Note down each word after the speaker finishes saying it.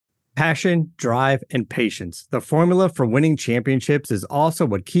Passion, drive, and patience. The formula for winning championships is also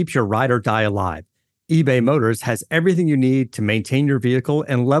what keeps your ride or die alive. eBay Motors has everything you need to maintain your vehicle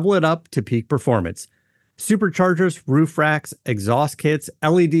and level it up to peak performance. Superchargers, roof racks, exhaust kits,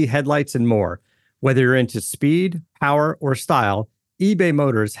 LED headlights, and more. Whether you're into speed, power, or style, eBay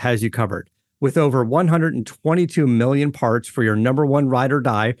Motors has you covered. With over 122 million parts for your number one ride or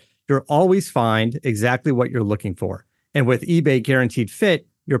die, you'll always find exactly what you're looking for. And with eBay Guaranteed Fit,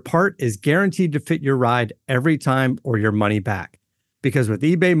 your part is guaranteed to fit your ride every time or your money back. Because with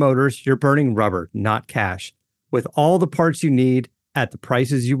eBay Motors, you're burning rubber, not cash. With all the parts you need at the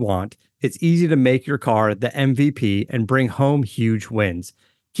prices you want, it's easy to make your car the MVP and bring home huge wins.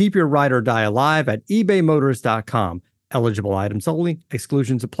 Keep your ride or die alive at ebaymotors.com. Eligible items only.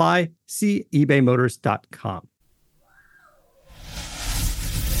 Exclusions apply. See ebaymotors.com.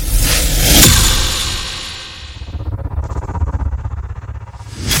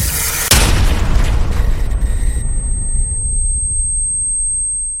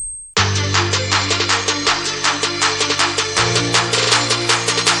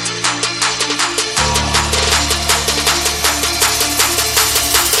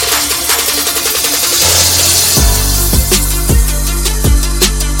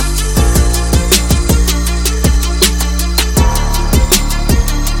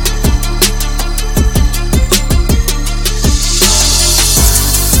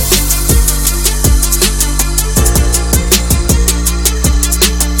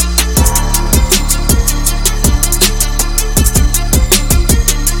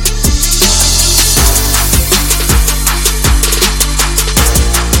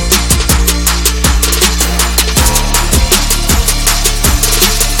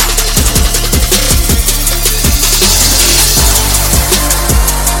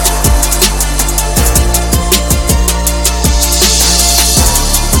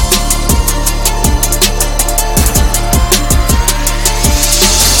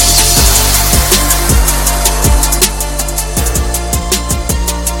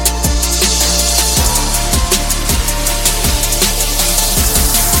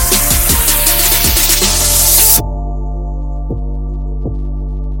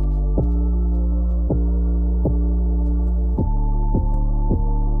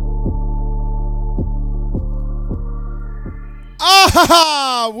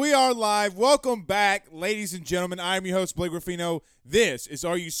 We are live. Welcome back, ladies and gentlemen. I am your host, Blake Ruffino. This is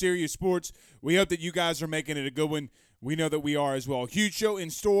Are You Serious Sports. We hope that you guys are making it a good one. We know that we are as well. Huge show in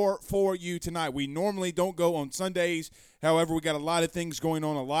store for you tonight. We normally don't go on Sundays. However, we got a lot of things going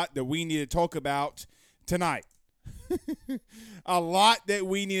on, a lot that we need to talk about tonight. A lot that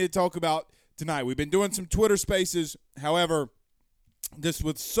we need to talk about tonight. We've been doing some Twitter spaces. However, this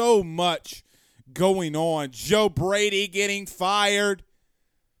with so much going on. Joe Brady getting fired.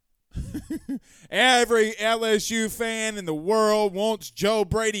 Every LSU fan in the world wants Joe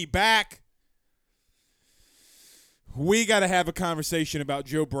Brady back. We got to have a conversation about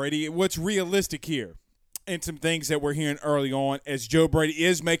Joe Brady, what's realistic here, and some things that we're hearing early on as Joe Brady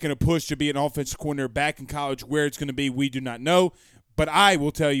is making a push to be an offensive coordinator back in college. Where it's going to be, we do not know, but I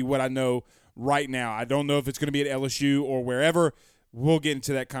will tell you what I know right now. I don't know if it's going to be at LSU or wherever. We'll get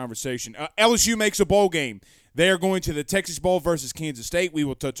into that conversation. LSU makes a bowl game. They are going to the Texas Bowl versus Kansas State. We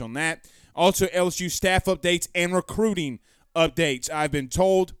will touch on that. Also, LSU staff updates and recruiting updates. I've been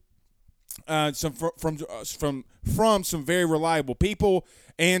told from some very reliable people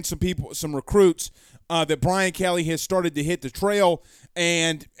and some recruits, that Brian Kelly has started to hit the trail.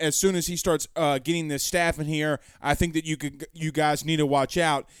 And as soon as he starts getting this staff in here, I think that you guys need to watch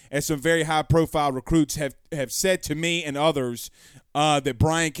out, as some very high-profile recruits have said to me and others that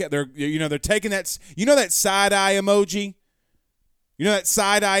Brian they're taking that that side-eye emoji. You know that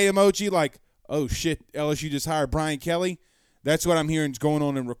side-eye emoji, like, oh shit, LSU just hired Brian Kelly. That's what I'm hearing is going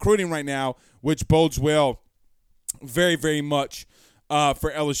on in recruiting right now, which bodes well very, very much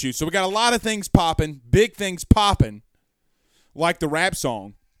for LSU. So we got a lot of things popping, big things popping, like the rap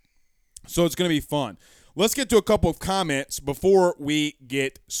song. So it's going to be fun. Let's get to a couple of comments before we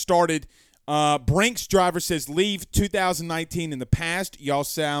get started. Brinks driver says, leave 2019 in the past. Y'all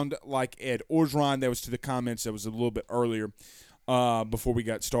sound like Ed Orgeron. That was to the comments that was a little bit earlier before we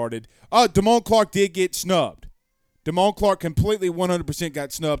got started. Damone Clark did get snubbed. Damone Clark completely 100%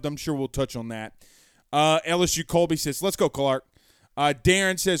 got snubbed. I'm sure we'll touch on that. LSU Colby says, let's go, Clark.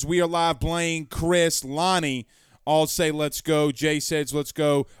 Darren says, we are live. Blaine, Chris, Lonnie all say, let's go. Jay says, let's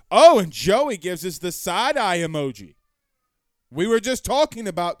go. Oh, and Joey gives us the side-eye emoji. We were just talking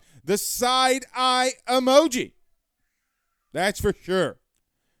about the side-eye emoji. That's for sure.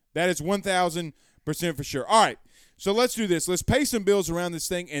 That is 1,000% for sure. All right, So let's do this. Let's pay some bills around this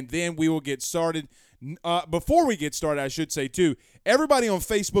thing, and then we will get started. Before we get started, I should say, too, everybody on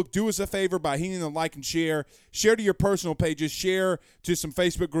Facebook, do us a favor by hitting the like and share. Share to your personal pages. Share to some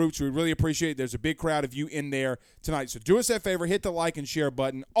Facebook groups. We really appreciate it. There's a big crowd of you in there tonight. So do us that favor. Hit the like and share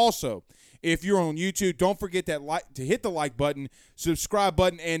button. Also, if you're on YouTube, don't forget to hit the like button, subscribe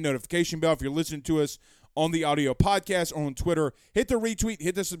button, and notification bell. If you're listening to us on the audio podcast or on Twitter, hit the retweet,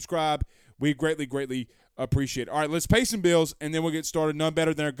 hit the subscribe. We greatly, greatly appreciate it. All right, let's pay some bills, and then we'll get started. None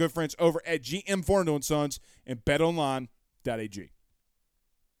better than our good friends over at GM Forno & Sons and BetOnline.ag.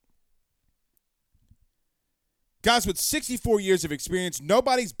 Guys, with 64 years of experience,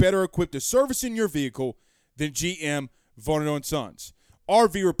 nobody's better equipped to servicing your vehicle than GM Forno & Sons.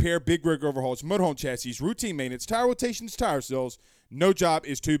 RV repair, big rig overhauls, motorhome chassis, routine maintenance, tire rotations, tire sales. No job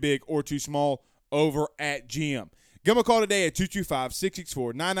is too big or too small over at GM. Give them a call today at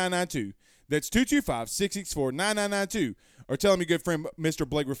 225-664-9992. That's 225-664-9992. Or tell them your good friend, Mr.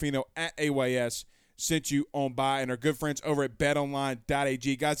 Blake Ruffino at AYS, sent you on by. And our good friends over at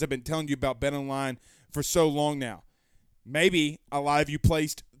BetOnline.ag. Guys, I've been telling you about BetOnline for so long now. Maybe a lot of you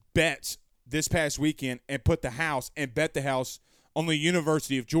placed bets this past weekend and put the house and bet the house on the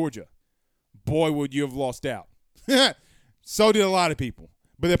University of Georgia. Boy, would you have lost out. So did a lot of people.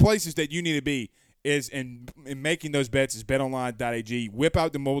 But the places that you need to be is in making those bets is betonline.ag. Whip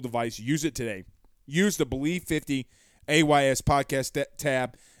out the mobile device. Use it today. Use the Believe 50 AYS podcast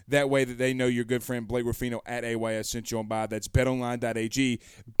tab. That way that they know your good friend Blake Ruffino at AYS sent you on by. That's betonline.ag.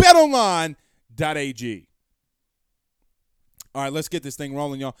 Betonline.ag. All right, let's get this thing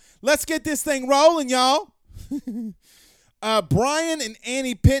rolling, y'all. Let's get this thing rolling, y'all. Brian and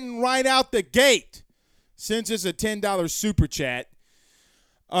Annie Pinton right out the gate sends us a $10 super chat.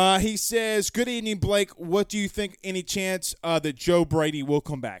 He says, good evening, Blake. What do you think, any chance that Joe Brady will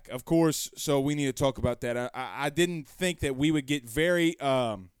come back? Of course, so we need to talk about that. I didn't think that we would get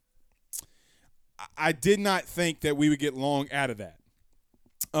I did not think that we would get long out of that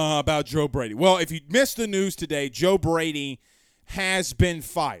about Joe Brady. Well, if you missed the news today, Joe Brady has been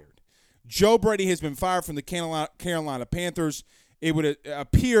fired. Joe Brady has been fired from the Carolina Panthers. It would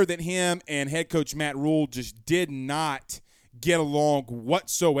appear that him and head coach Matt Rule just did not get along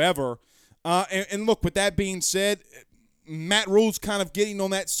whatsoever. And look, with that being said, Matt Rule's kind of getting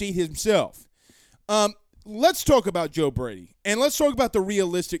on that seat himself. Let's talk about Joe Brady, and let's talk about the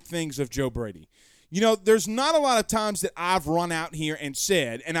realistic things of Joe Brady. You know, there's not a lot of times that I've run out here and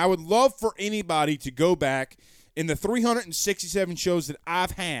said, and I would love for anybody to go back in the 367 shows that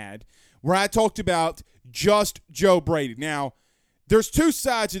I've had where I talked about just Joe Brady. Now, there's two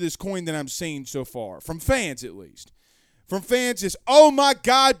sides of this coin that I'm seeing so far, from fans at least. From fans is, oh, my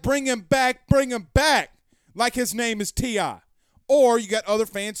God, bring him back, like his name is T.I. Or you got other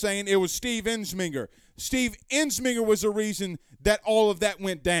fans saying it was Steve Ensminger. Steve Ensminger was the reason that all of that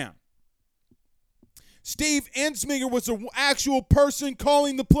went down. Steve Ensminger was the actual person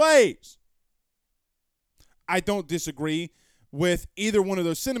calling the plays. I don't disagree with either one of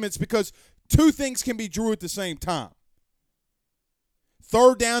those sentiments because two things can be true at the same time.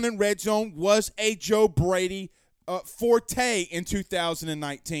 Third down in red zone was a Joe Brady forte in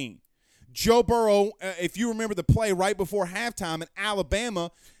 2019. Joe Burrow, if you remember the play right before halftime in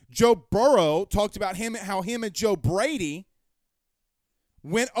Alabama, Joe Burrow talked about how him and Joe Brady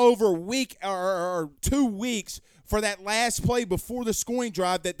went over week or 2 weeks for that last play before the scoring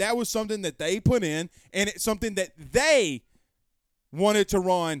drive, that was something that they put in, and it's something that they wanted to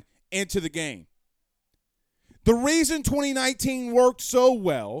run into the game. The reason 2019 worked so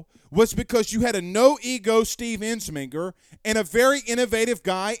well was because you had a no-ego Steve Ensminger and a very innovative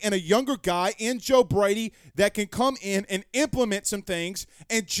guy and a younger guy in Joe Brady that can come in and implement some things,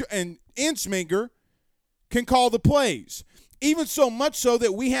 and Ensminger can call the plays. Even so much so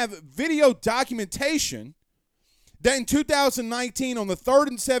that we have video documentation that in 2019 on the 3rd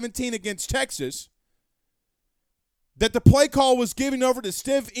and 17 against Texas, that the play call was given over to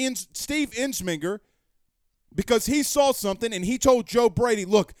Steve Ensminger because he saw something and he told Joe Brady,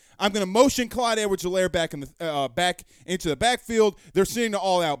 look, I'm going to motion Clyde Edwards-Helaire back into the backfield. They're sending an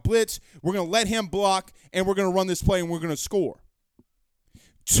all-out blitz. We're going to let him block, and we're going to run this play, and we're going to score.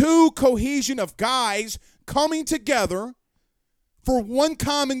 Two cohesion of guys coming together for one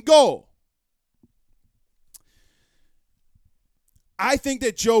common goal. I think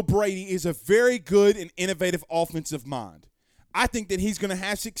that Joe Brady is a very good and innovative offensive mind. I think that he's going to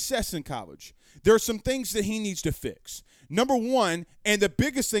have success in college. There are some things that he needs to fix. Number one, and the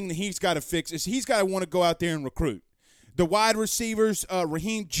biggest thing that he's got to fix, is he's got to want to go out there and recruit. The wide receivers,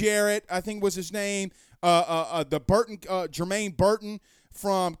 Raheem Jarrett, I think was his name, Jermaine Burton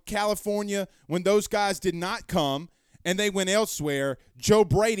from California, when those guys did not come, and they went elsewhere, Joe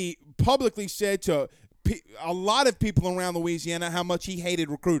Brady publicly said to a lot of people around Louisiana how much he hated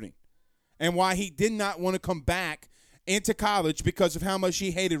recruiting and why he did not want to come back into college because of how much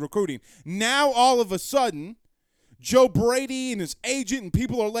he hated recruiting. Now, all of a sudden, Joe Brady and his agent and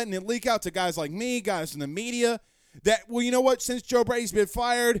people are letting it leak out to guys like me, guys in the media, that, well, you know what, since Joe Brady's been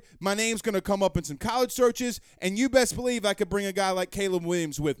fired, my name's going to come up in some college searches, and you best believe I could bring a guy like Caleb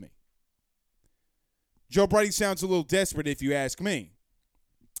Williams with me. Joe Brady sounds a little desperate if you ask me.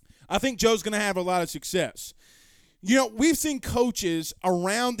 I think Joe's going to have a lot of success. You know, we've seen coaches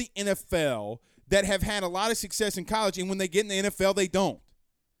around the NFL that have had a lot of success in college, and when they get in the NFL, they don't.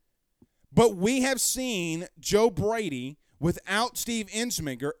 But we have seen Joe Brady without Steve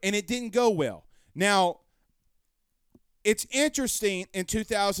Ensminger, and it didn't go well. Now, it's interesting in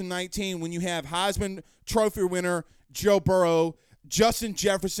 2019 when you have Heisman Trophy winner Joe Burrow, Justin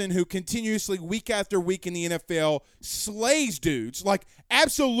Jefferson, who continuously, week after week in the NFL, slays dudes, like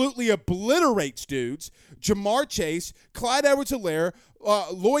absolutely obliterates dudes. Jamar Chase, Clyde Edwards-Helaire,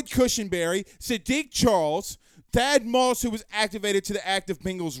 Lloyd Cushenberry, Sadiq Charles, Thad Moss, who was activated to the active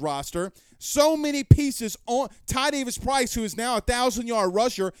Bengals roster. So many pieces on Ty Davis-Price, who is now a 1,000-yard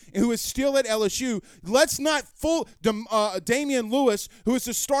rusher and who is still at LSU. Let's not fool Damian Lewis, who is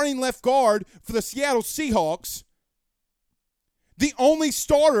the starting left guard for the Seattle Seahawks. The only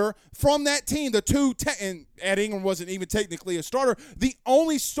starter from that team, and Ed Ingram wasn't even technically a starter. The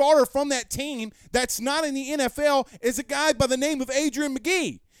only starter from that team that's not in the NFL is a guy by the name of Adrian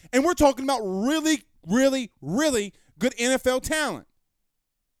McGee. And we're talking about really, really, really good NFL talent.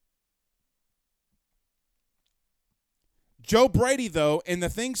 Joe Brady, though, and the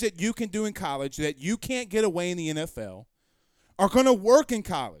things that you can do in college that you can't get away in the NFL are going to work in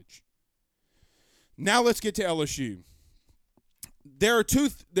college. Now let's get to LSU. There are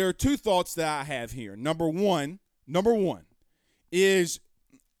two thoughts that I have here. Number one is,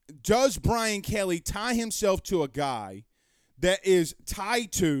 does Brian Kelly tie himself to a guy that is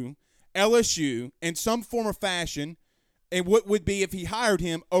tied to LSU in some form or fashion, and what would be if he hired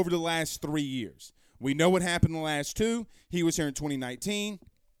him over the last 3 years? We know what happened in the last two. He was here in 2019,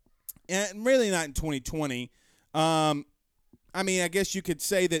 and really not in 2020. I mean, I guess you could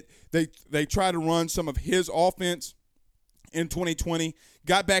say that they tried to run some of his offense in 2020,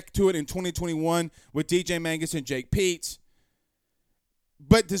 got back to it in 2021 with DJ Mangus and Jake Peetz.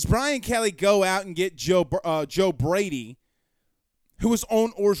 But does Brian Kelly go out and get Joe Brady, who was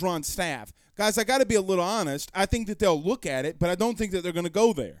on Orgeron's staff? Guys, I got to be a little honest. I think that they'll look at it, but I don't think that they're going to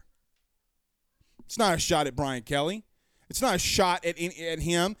go there. It's not a shot at Brian Kelly. It's not a shot at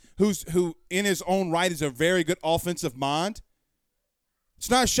him, who in his own right is a very good offensive mind. It's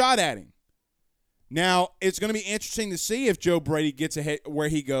not a shot at him. Now, it's going to be interesting to see if Joe Brady gets ahead where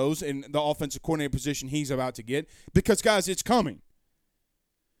he goes in the offensive coordinator position he's about to get, because, guys, it's coming.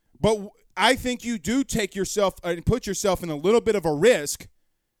 But I think you do take yourself and put yourself in a little bit of a risk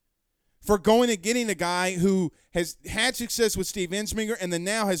for going and getting a guy who has had success with Steve Ensminger and then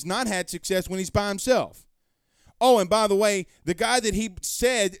now has not had success when he's by himself. Oh, and by the way, the guy that he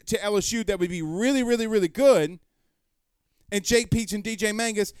said to LSU that would be really, really, really good, and Jake Peetz and DJ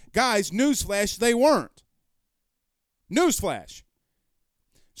Mangus, guys, newsflash, they weren't. Newsflash.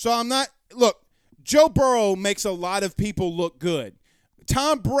 So look, Joe Burrow makes a lot of people look good.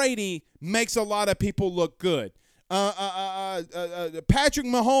 Tom Brady makes a lot of people look good. Patrick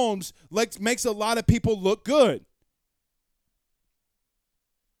Mahomes makes a lot of people look good.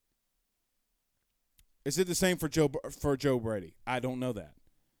 Is it the same for Joe Brady? I don't know that.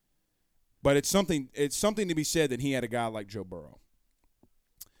 But it's something to be said that he had a guy like Joe Burrow.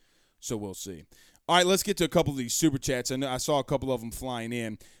 So we'll see. All right, let's get to a couple of these Super Chats. I saw a couple of them flying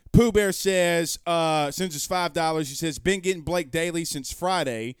in. Pooh Bear says, since it's $5, he says, been getting Blake daily since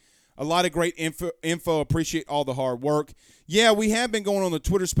Friday. A lot of great info. Appreciate all the hard work. Yeah, we have been going on the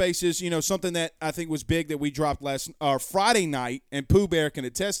Twitter Spaces. You know, something that I think was big that we dropped Friday night, and Pooh Bear can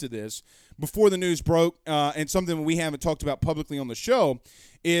attest to this, before the news broke, and something we haven't talked about publicly on the show,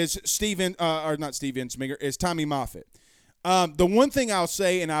 is is Tommy Moffitt. The one thing I'll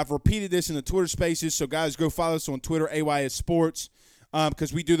say, and I've repeated this in the Twitter Spaces, so guys, go follow us on Twitter, AYS Sports,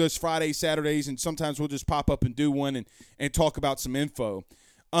 because we do those Fridays, Saturdays, and sometimes we'll just pop up and do one and talk about some info.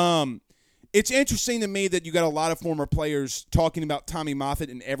 It's interesting to me that you got a lot of former players talking about Tommy Moffitt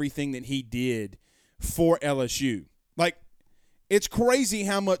and everything that he did for LSU. Like, it's crazy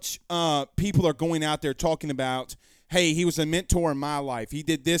how much people are going out there talking about, hey, he was a mentor in my life. He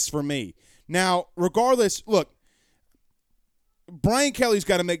did this for me. Now, regardless, look, Brian Kelly's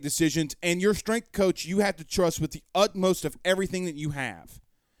got to make decisions, and your strength coach you have to trust with the utmost of everything that you have.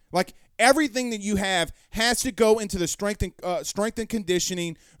 Like, Everything that you have has to go into the strength and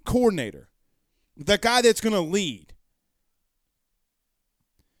conditioning coordinator, the guy that's going to lead.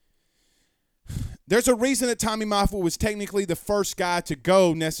 There's a reason that Tommy Moffitt was technically the first guy to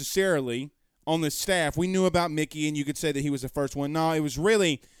go necessarily on the staff. We knew about Mickey, and you could say that he was the first one. No, it was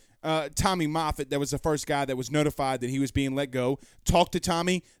really Tommy Moffitt that was the first guy that was notified that he was being let go. Talked to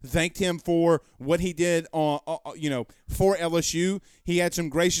Tommy, thanked him for what he did for LSU. He had some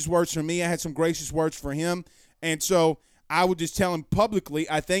gracious words for me. I had some gracious words for him. And so I would just tell him publicly,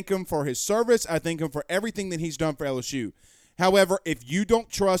 I thank him for his service. I thank him for everything that he's done for LSU. However, if you don't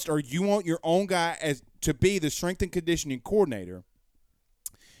trust or you want your own guy to be the strength and conditioning coordinator,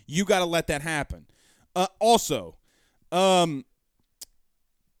 you got to let that happen. Also,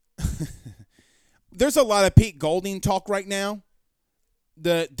 there's a lot of Pete Golding talk right now,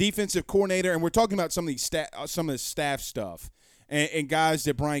 the defensive coordinator, and we're talking about some of the staff stuff and guys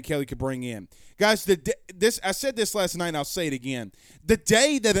that Brian Kelly could bring in. Guys, I said this last night, and I'll say it again. The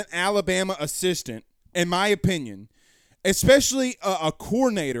day that an Alabama assistant, in my opinion, especially a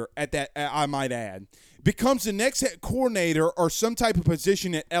coordinator at that, I might add, becomes the next head coordinator or some type of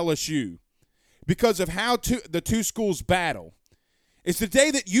position at LSU because of how the two schools battle. It's the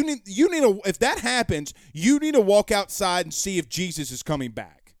day that you need to, if that happens, you need to walk outside and see if Jesus is coming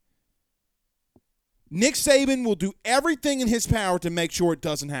back. Nick Saban will do everything in his power to make sure it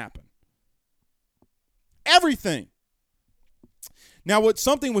doesn't happen. Everything. Now,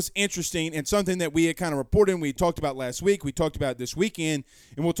 something was interesting and something that we had kind of reported and we talked about last week, we talked about this weekend,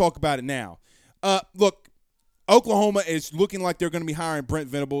 and we'll talk about it now. Look, Oklahoma is looking like they're going to be hiring Brent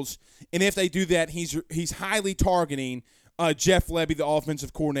Venables, and if they do that, he's highly targeting Jeff Lebby, the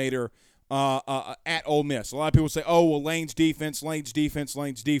offensive coordinator at Ole Miss. A lot of people say, oh, well, Lane's offense,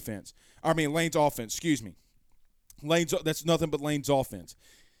 excuse me. That's nothing but Lane's offense.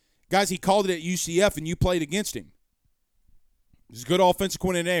 Guys, he called it at UCF, and you played against him. He's a good offensive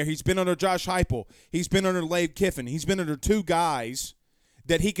coordinator there. He's been under Josh Heupel. He's been under Lane Kiffin. He's been under two guys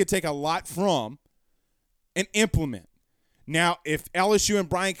that he could take a lot from and implement. Now, if LSU and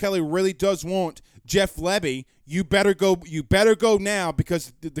Brian Kelly really does want Jeff Lebby, you better go now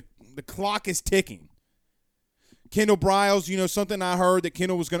because the clock is ticking. Kendall Briles, something I heard that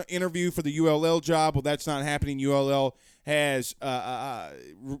Kendall was going to interview for the ULL job. Well, that's not happening. ULL has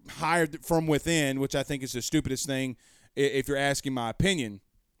hired from within, which I think is the stupidest thing if you're asking my opinion.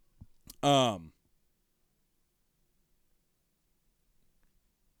 All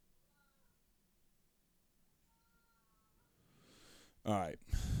right.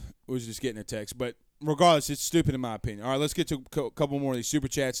 I was just getting a text. But regardless, it's stupid in my opinion. All right, let's get to a couple more of these Super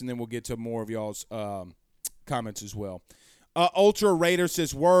Chats, and then we'll get to more of y'all's comments as well. Ultra Raider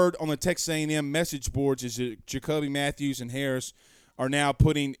says, word on the Texas A&M message boards is that Jacoby Matthews and Harris are now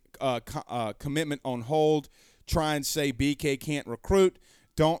putting commitment on hold. Try and say BK can't recruit.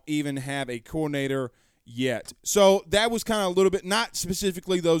 Don't even have a coordinator yet. So that was kind of a little bit, not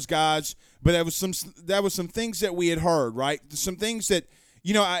specifically those guys, but that was some things that we had heard, right? Some things that,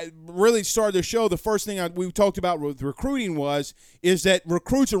 I really started the show. The first thing we talked about with recruiting is that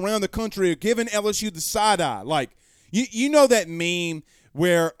recruits around the country are giving LSU the side eye. Like, you know that meme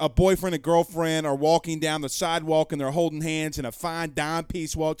where a boyfriend and girlfriend are walking down the sidewalk and they're holding hands and a fine dime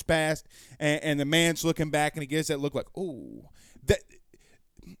piece walks past and the man's looking back and he gives that look like, ooh.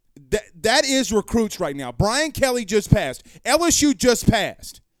 That is recruits right now. Brian Kelly just passed. LSU just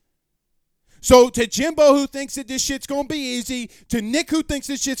passed. So to Jimbo, who thinks that this shit's going to be easy, to Nick, who thinks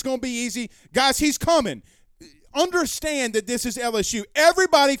this shit's going to be easy, guys, he's coming. Understand that this is LSU.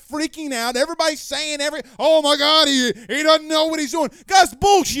 Everybody freaking out. Everybody saying oh, my God, he doesn't know what he's doing. Guys,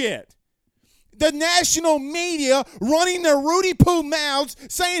 bullshit. The national media running their Rudy Poo mouths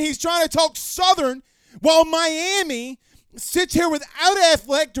saying he's trying to talk Southern while Miami sits here without an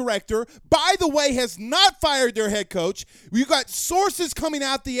athletic director, by the way, has not fired their head coach. You got sources coming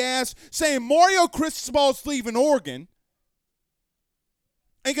out the ass saying Mario Cristobal's leaving Oregon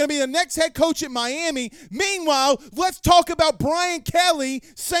and going to be the next head coach at Miami. Meanwhile, let's talk about Brian Kelly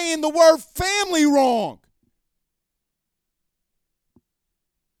saying the word family wrong.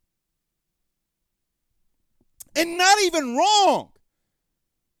 And not even wrong.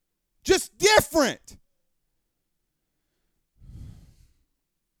 Just different.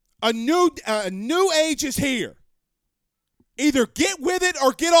 A new age is here. Either get with it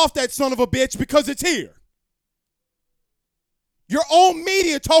or get off that son of a bitch because it's here. Your own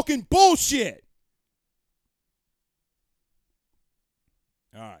media talking bullshit.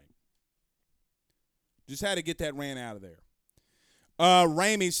 All right. Just had to get that rant out of there.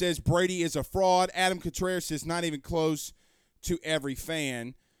 Ramey says Brady is a fraud. Adam Contreras says not even close to every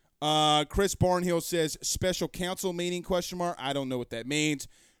fan. Chris Barnhill says special counsel meeting, ? I don't know what that means.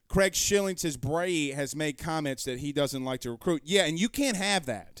 Craig Schilling says Brady has made comments that he doesn't like to recruit. Yeah, and you can't have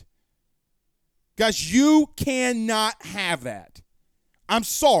that. Guys, you cannot have that. I'm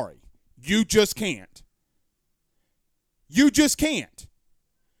sorry. You just can't. You just can't.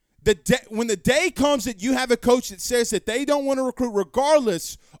 When the day comes that you have a coach that says that they don't want to recruit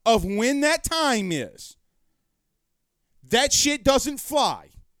regardless of when that time is, that shit doesn't fly.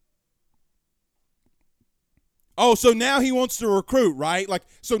 Oh, so now he wants to recruit, right?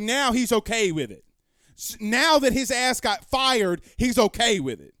 So now he's okay with it. Now that his ass got fired, he's okay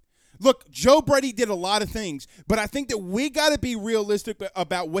with it. Look, Joe Brady did a lot of things, but I think that we got to be realistic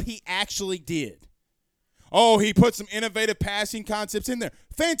about what he actually did. Oh, he put some innovative passing concepts in there.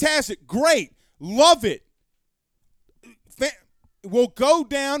 Fantastic. Great. Love it. Will go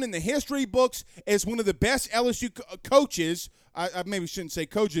down in the history books as one of the best LSU coaches. I maybe shouldn't say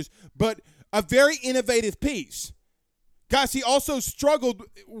coaches, but a very innovative piece. Guys, he also struggled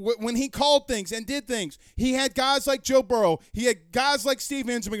when he called things and did things. He had guys like Joe Burrow. He had guys like Steve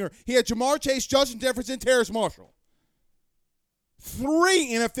Ensminger. He had Jamar Chase, Justin Jefferson, Terrace Marshall.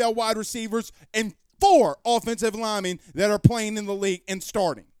 3 NFL wide receivers and 4 offensive linemen that are playing in the league and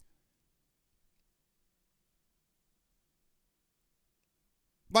starting.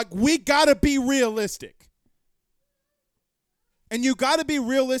 We got to be realistic. And you got to be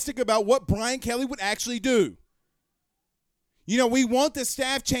realistic about what Brian Kelly would actually do. We want the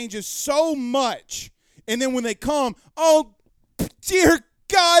staff changes so much. And then when they come, oh, dear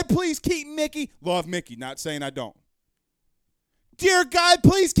God, please keep Mickey. Love Mickey, not saying I don't. Dear God,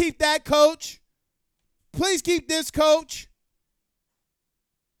 please keep that coach. Please keep this coach.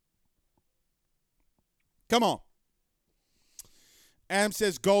 Come on. Adam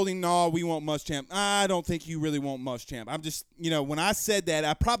says, Golding, no, we want Muschamp. I don't think you really want Muschamp. I'm just, when I said that,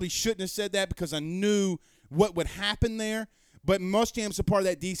 I probably shouldn't have said that because I knew what would happen there. But Muschamp's a part of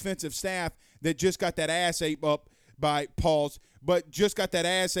that defensive staff that just got that ass ate up by just got that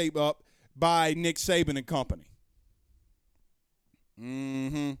ass ate up by Nick Saban and company.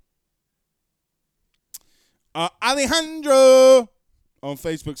 Alejandro on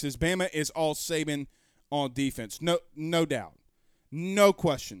Facebook says Bama is all Saban on defense. No doubt. No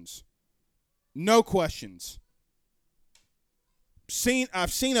questions. No questions.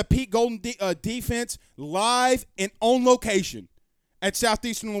 I've seen a Pete Golden defense live and on location at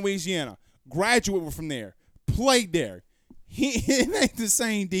Southeastern Louisiana. Graduated from there. Played there. It ain't the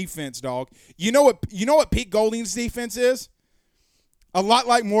same defense, dog. You know what Pete Golding's defense is? A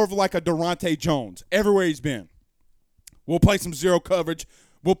lot more of like a Durante Jones everywhere he's been. We'll play some zero coverage.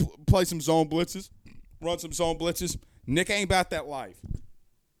 We'll play some zone blitzes. Run some zone blitzes. Nick ain't about that life.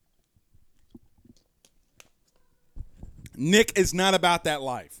 Nick is not about that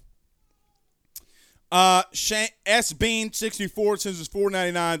life. S Bean 64 sends us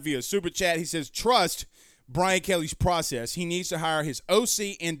 $4.99 via Super Chat. He says, trust Brian Kelly's process. He needs to hire his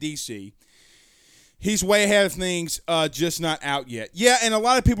OC and DC. He's way ahead of things, just not out yet. Yeah, and a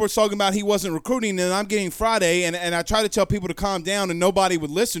lot of people are talking about he wasn't recruiting, and I'm getting Friday, and I try to tell people to calm down, and nobody would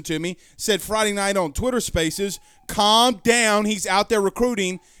listen to me. Said Friday night on Twitter Spaces, calm down, he's out there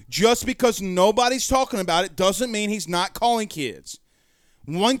recruiting. Just because nobody's talking about it doesn't mean he's not calling kids.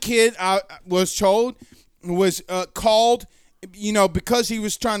 One kid I was told was called, because he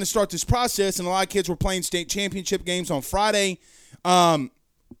was trying to start this process, and a lot of kids were playing state championship games on Friday.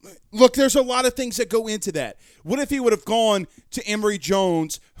 Look, there's a lot of things that go into that. What if he would have gone to Emory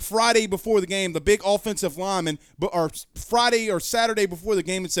Jones Friday before the game, the big offensive lineman, or Friday or Saturday before the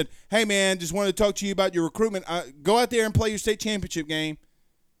game and said, hey, man, just wanted to talk to you about your recruitment. Go out there and play your state championship game.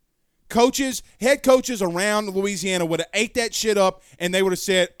 Head coaches around Louisiana would have ate that shit up, and they would have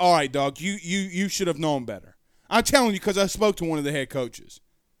said, all right, dog, you should have known better. I'm telling you because I spoke to one of the head coaches.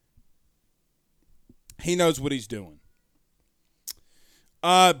 He knows what he's doing.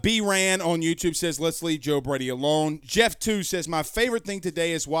 B-Ran on YouTube says, let's leave Joe Brady alone. Jeff 2 says, my favorite thing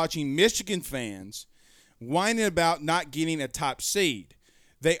today is watching Michigan fans whining about not getting a top seed.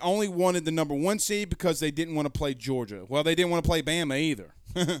 They only wanted the number 1 seed because they didn't want to play Georgia. Well, they didn't want to play Bama either.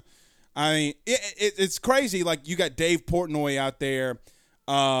 I mean, it's crazy. Like, you got Dave Portnoy out there,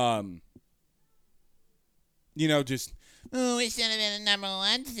 just, we should have been a number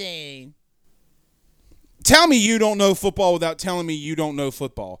 1 seed. Tell me you don't know football without telling me you don't know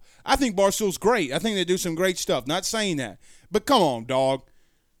football. I think Barstool's great. I think they do some great stuff. Not saying that. But come on, dog.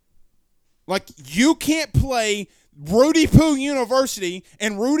 Like, you can't play Rudy Poo University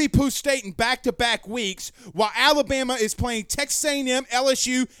and Rudy Poo State in back-to-back weeks while Alabama is playing Texas A&M,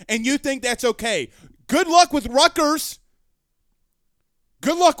 LSU, and you think that's okay. Good luck with Rutgers.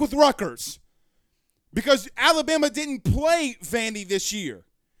 Good luck with Rutgers. Because Alabama didn't play Vandy this year.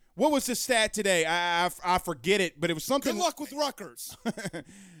 What was the stat today? I forget it, but it was something. Good luck with Rutgers.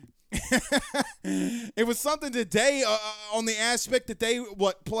 It was something today on the aspect that they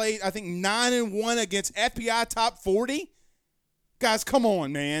played, I think, 9-1 against FPI top 40. Guys, come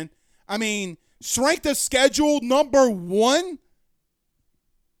on, man. I mean, strength of schedule number 1.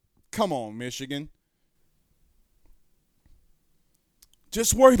 Come on, Michigan.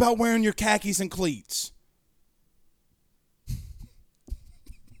 Just worry about wearing your khakis and cleats.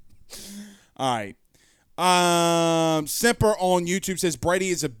 All right. Semper on YouTube says, Brady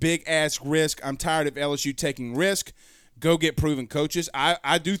is a big-ass risk. I'm tired of LSU taking risk. Go get proven coaches.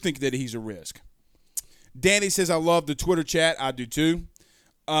 I do think that he's a risk. Danny says, I love the Twitter chat. I do too.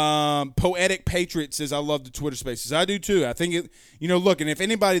 Poetic Patriot says, I love the Twitter spaces. I do too. I think, look, and if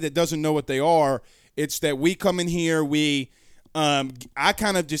anybody that doesn't know what they are, it's that we come in here, I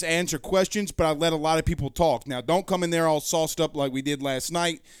kind of just answer questions, but I let a lot of people talk. Now, don't come in there all sauced up like we did last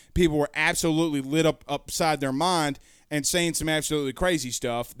night. People were absolutely lit up upside their mind and saying some absolutely crazy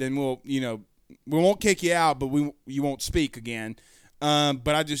stuff. Then we won't kick you out, but you won't speak again. But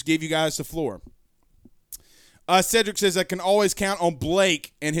I just gave you guys the floor. Cedric says, I can always count on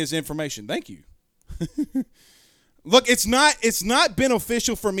Blake and his information. Thank you. Look, it's not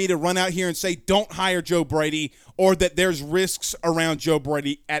beneficial for me to run out here and say don't hire Joe Brady or that there's risks around Joe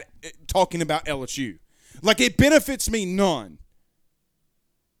Brady at talking about LSU. Like, it benefits me none.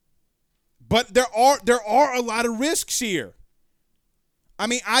 But there are a lot of risks here. I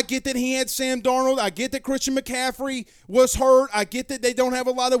mean, I get that he had Sam Darnold. I get that Christian McCaffrey was hurt. I get that they don't have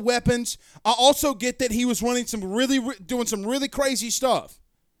a lot of weapons. I also get that he was doing some really crazy stuff.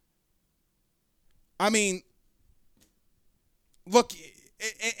 I mean, look,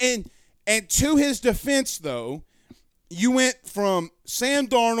 and to his defense, though, you went from Sam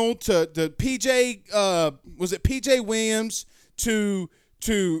Darnold to PJ, was it PJ Williams to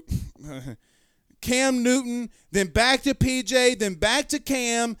Cam Newton, then back to PJ, then back to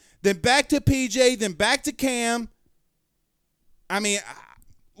Cam, then back to PJ, then back to Cam. I mean,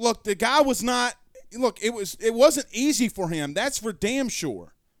 look, the guy was not – look, it wasn't easy for him. That's for damn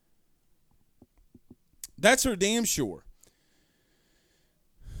sure. That's for damn sure.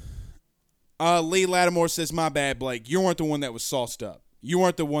 Lee Lattimore says, my bad, Blake. You weren't the one that was sauced up. You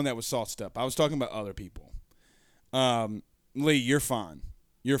weren't the one that was sauced up. I was talking about other people. Lee, you're fine.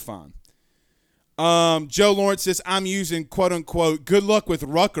 You're fine. Joe Lawrence says, I'm using, quote-unquote, good luck with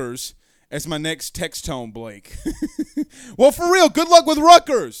Rutgers as my next text tone, Blake. Well, for real, good luck with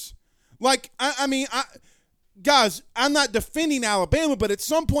Rutgers. Like, guys, I'm not defending Alabama, but at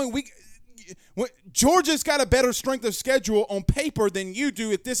some point Georgia's got a better strength of schedule on paper than you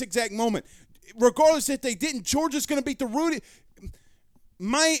do at this exact moment. Regardless if they didn't, Georgia's going to beat the Rudy.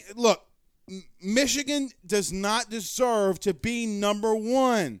 Michigan does not deserve to be number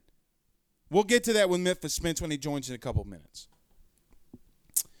 1. We'll get to that with Memphis Spence when he joins in a couple of minutes.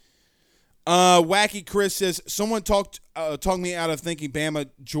 Wacky Chris says, someone talked me out of thinking Bama,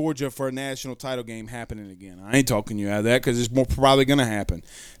 Georgia for a national title game happening again. I ain't talking you out of that because it's more probably going to happen.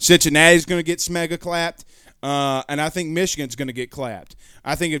 Cincinnati's going to get smega clapped, and I think Michigan's going to get clapped.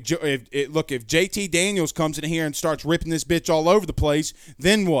 I think if JT Daniels comes in here and starts ripping this bitch all over the place,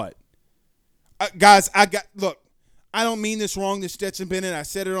 then what? Guys, I don't mean this wrong to Stetson Bennett. I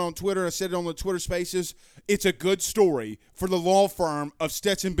said it on Twitter. I said it on the Twitter Spaces. It's a good story for the law firm of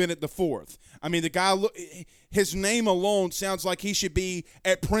Stetson Bennett IV. I mean, the guy, his name alone sounds like he should be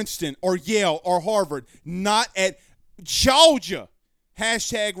at Princeton or Yale or Harvard, not at Georgia.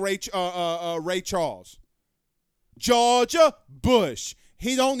 Hashtag Ray Charles. Georgia Bush.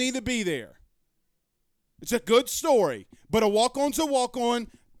 He don't need to be there. It's a good story. But a walk-on's a walk-on.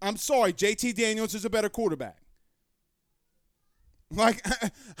 I'm sorry, JT Daniels is a better quarterback. Like,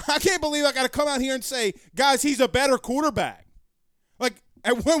 I can't believe I got to come out here and say, guys, he's a better quarterback. Like,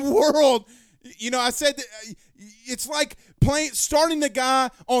 at what world, I said that it's like starting the guy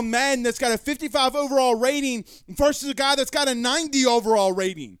on Madden that's got a 55 overall rating versus a guy that's got a 90 overall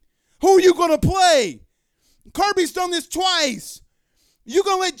rating. Who are you going to play? Kirby's done this twice. You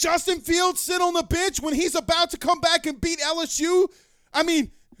going to let Justin Fields sit on the bench when he's about to come back and beat LSU? I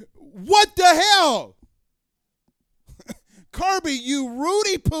mean, what the hell? Kirby, you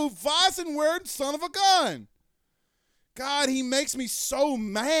Rudy Poo Weisenwerd son of a gun. God, he makes me so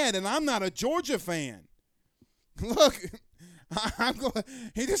mad, and I'm not a Georgia fan. Look,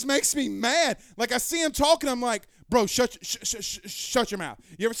 he just makes me mad. Like, I see him talking, I'm like, bro, shut your mouth.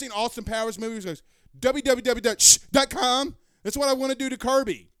 You ever seen Austin Powers movies? He goes, www.sh.com. That's what I want to do to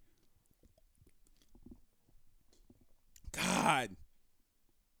Kirby. God.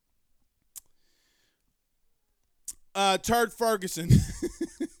 Turd Ferguson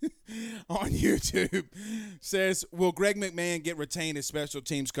on YouTube says, will Greg McMahon get retained as special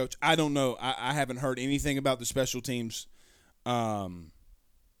teams coach? I don't know. I haven't heard anything about the special teams. I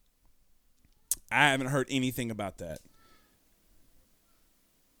haven't heard anything about that.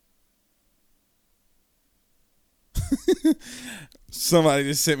 Somebody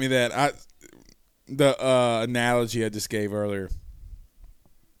just sent me that. The analogy I just gave earlier.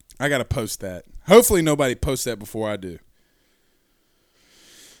 I got to post that. Hopefully nobody posts that before I do.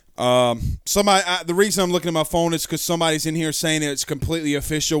 The reason I'm looking at my phone is because somebody's in here saying it's completely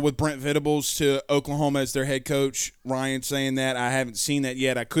official with Brent Venables to Oklahoma as their head coach. Ryan saying that. I haven't seen that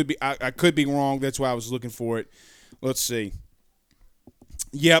yet. I could be wrong. That's why I was looking for it. Let's see.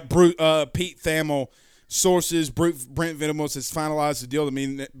 Yeah, Pete Thamel, sources, Brent Venables has finalized the deal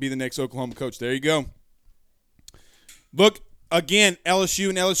to be the next Oklahoma coach. There you go. Look, again, LSU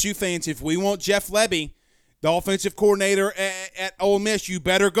and LSU fans, if we want Jeff Lebby, the offensive coordinator at Ole Miss, you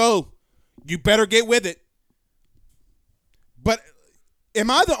better go. You better get with it. But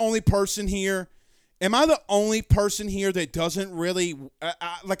am I the only person here? That doesn't really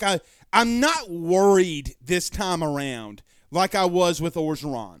I'm not worried this time around like I was with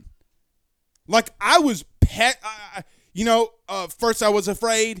Orgeron. Like I was first I was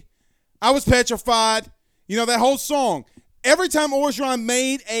afraid. I was petrified. You know that whole song. Every time Orgeron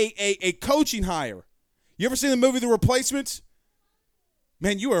made a coaching hire, you ever seen the movie The Replacements?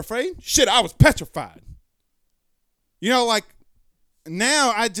 Man, you were afraid? Shit, I was petrified. You know, like,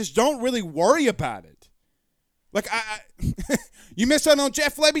 now I just don't really worry about it. Like, you missed out on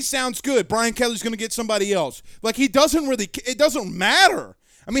Jeff Lebby, sounds good. Brian Kelly's going to get somebody else. Like, it doesn't matter.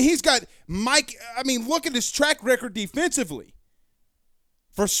 I mean, he's got Mike. I mean, look at his track record defensively.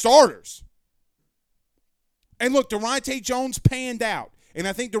 For starters. And look, Durante Jones panned out. And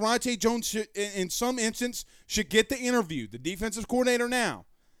I think Durante Jones, should, in some instance, should get the interview, the defensive coordinator now.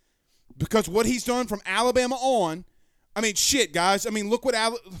 Because what he's done from Alabama on, I mean, shit, guys. I mean, look what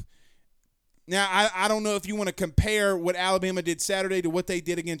Now, I don't know if you want to compare what Alabama did Saturday to what they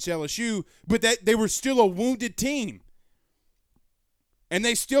did against LSU, but they were still a wounded team. And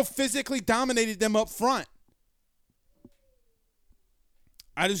they still physically dominated them up front.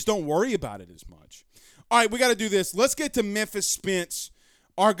 I just don't worry about it as much. All right, we got to do this. Let's get to Memphis Spence,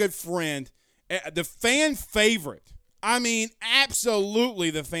 our good friend, the fan favorite. I mean,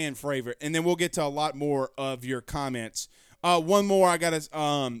 absolutely the fan favorite. And then we'll get to a lot more of your comments. One more, I got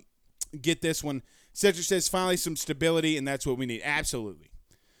to get this one. Cedric says, finally some stability, and that's what we need. Absolutely.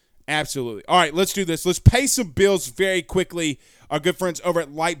 Absolutely. All right, let's do this. Let's pay some bills very quickly. Our good friends over at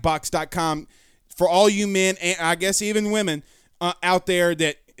Lightbox.com. For all you men, and I guess even women out there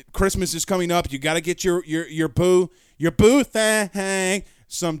that Christmas is coming up, you got to get your boo thing,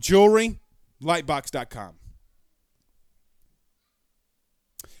 some jewelry, Lightbox.com.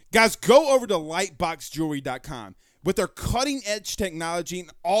 Guys, go over to lightboxjewelry.com with their cutting-edge technology and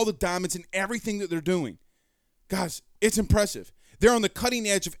all the diamonds and everything that they're doing. Guys, it's impressive. They're on the cutting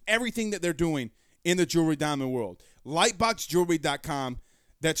edge of everything that they're doing in the jewelry diamond world. Lightboxjewelry.com.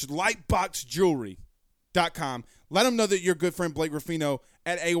 That's lightboxjewelry.com. Let them know that your good friend Blake Ruffino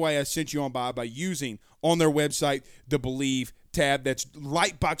at AYS sent you on by using on their website the Believe tab. That's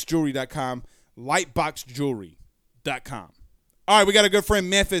lightboxjewelry.com, lightboxjewelry.com. All right, we got a good friend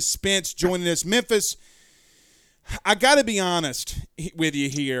Memphis Spence joining us. Memphis, I got to be honest with you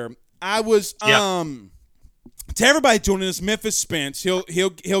here. I was to everybody joining us, Memphis Spence.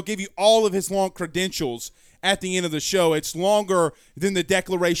 He'll give you all of his long credentials at the end of the show. It's longer than the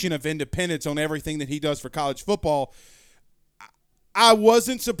Declaration of Independence on everything that he does for college football. I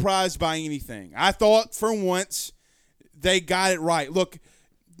wasn't surprised by anything. I thought for once they got it right. Look,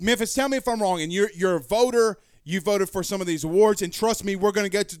 Memphis, tell me if I'm wrong. And you're a voter. You voted for some of these awards. And trust me, we're going to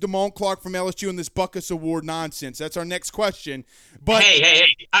get to Damone Clark from LSU and this Buckus Award nonsense. That's our next question. But hey.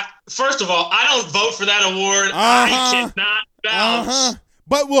 First of all, I don't vote for that award. I cannot vouch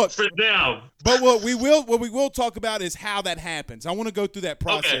But look, for them. But what we will talk about is how that happens. I want to go through that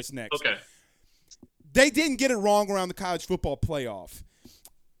process next. Okay. They didn't get it wrong around the college football playoff.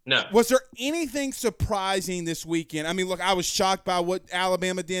 No. Was there anything surprising this weekend? I mean, look, I was shocked by what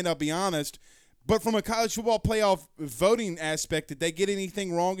Alabama did, I'll be honest. But from a college football playoff voting aspect, did they get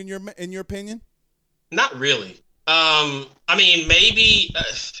anything wrong in your opinion? Not really. I mean, maybe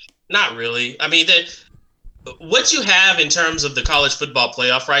not really. I mean, what you have in terms of the college football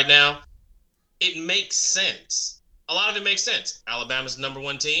playoff right now, it makes sense. A lot of it makes sense. Alabama's the number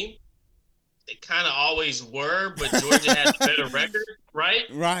one team. They kind of always were, but Georgia has a better record, right?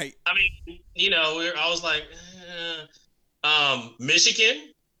 Right. I mean, I was like, Michigan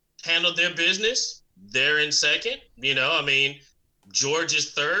handled their business. they're in second. I mean,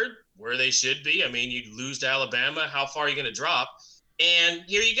 Georgia's third, where they should be. I mean, you lose to Alabama. How far are you going to drop? And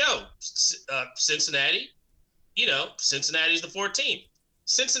here you go. Cincinnati, Cincinnati's the fourth team.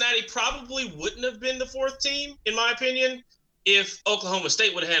 Cincinnati probably wouldn't have been the fourth team, in my opinion, if Oklahoma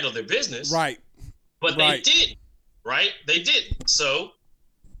State would have handled their business. Right. But they did, right? They did. So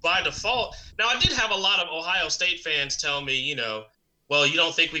by default, now I did have a lot of Ohio State fans tell me, well, you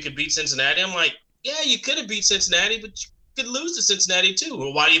don't think we could beat Cincinnati? I'm like, yeah, you could have beat Cincinnati, but you could lose to Cincinnati too.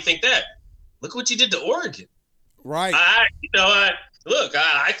 Well, why do you think that? Look what you did to Oregon. Right. I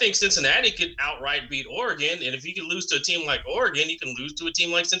think Cincinnati could outright beat Oregon, and if you can lose to a team like Oregon, you can lose to a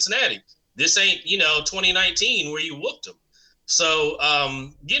team like Cincinnati. This ain't 2019 where you whooped them. So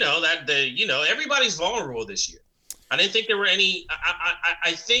everybody's vulnerable this year. I didn't think there were any.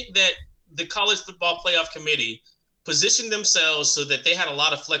 I think that the College Football Playoff Committee positioned themselves so that they had a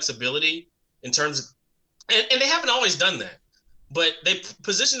lot of flexibility in terms of, and they haven't always done that. But they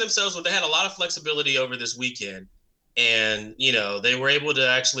positioned themselves where they had a lot of flexibility over this weekend. And, they were able to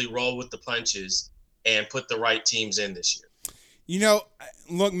actually roll with the punches and put the right teams in this year.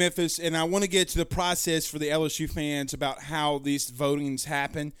 Look, Memphis, and I want to get to the process for the LSU fans about how these votings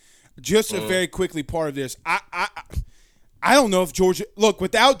happen. Just a very quickly part of this. I don't know if Georgia – look,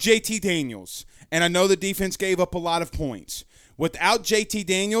 without JT Daniels, and I know the defense gave up a lot of points. Without JT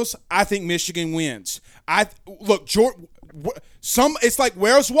Daniels, I think Michigan wins. It's like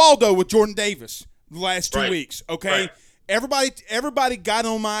where's Waldo with Jordan Davis the last 2 weeks, okay? Right. Everybody got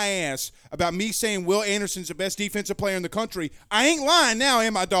on my ass about me saying Will Anderson's the best defensive player in the country. I ain't lying now,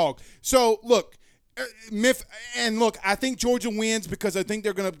 am I, dog? So, look, I think Georgia wins because I think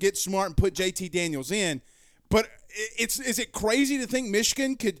they're going to get smart and put JT Daniels in. But is it crazy to think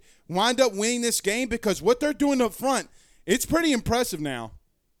Michigan could wind up winning this game? Because what they're doing up front, it's pretty impressive now.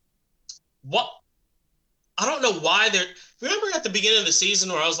 What? I don't know why they're – remember at the beginning of the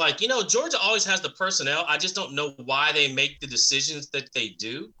season where I was like, Georgia always has the personnel. I just don't know why they make the decisions that they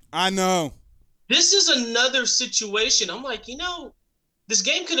do. I know. This is another situation. I'm like, this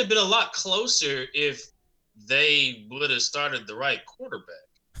game could have been a lot closer if they would have started the right quarterback.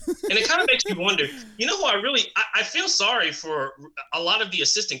 And it kind of makes me wonder, who I feel sorry for a lot of the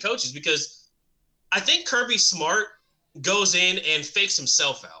assistant coaches because I think Kirby Smart goes in and fakes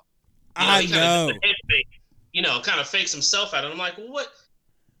himself out. I know. Kind of fakes himself out. And I'm like, what?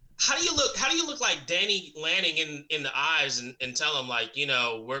 How do you look like Danny Lanning in the eyes and tell him like,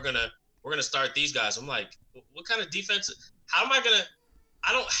 we're gonna start these guys? I'm like, what kind of defense? How am I gonna?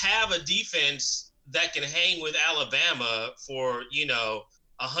 I don't have a defense that can hang with Alabama for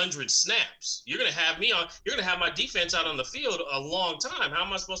 100 snaps. You're gonna have me on. You're gonna have my defense out on the field a long time. How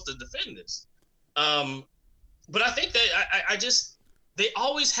am I supposed to defend this? But I think that I just. They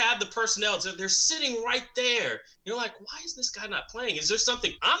always have the personnel. So they're sitting right there. You're like, why is this guy not playing? Is there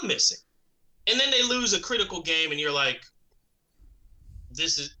something I'm missing? And then they lose a critical game, and you're like,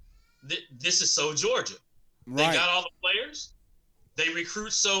 this is so Georgia. Right. They got all the players. They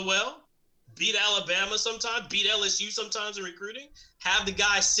recruit so well. Beat Alabama sometimes. Beat LSU sometimes in recruiting. Have the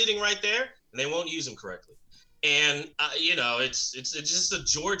guy sitting right there, and they won't use him correctly. And it's just a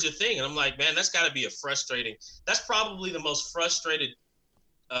Georgia thing. And I'm like, man, that's got to be that's probably the most frustrated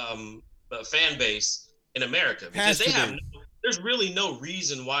fan base in America because there's really no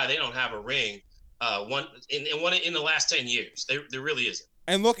reason why they don't have a ring in the last 10 years. There really isn't.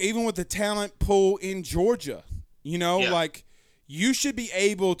 And look, even with the talent pool in Georgia, like you should be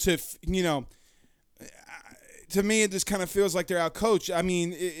able to, to me, it just kind of feels like they're out coached. I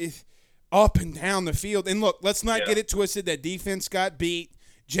mean, up and down the field. And look, let's not get it twisted that defense got beat.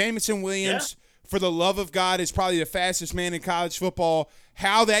 Jamison Williams, for the love of God, is probably the fastest man in college football.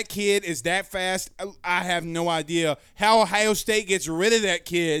 How that kid is that fast, I have no idea. How Ohio State gets rid of that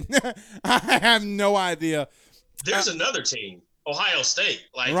kid, I have no idea. There's another team, Ohio State.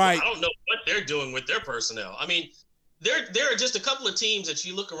 Like, right. I don't know what they're doing with their personnel. I mean, there are just a couple of teams that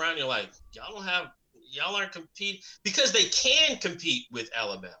you look around and you're like, y'all aren't competing because they can compete with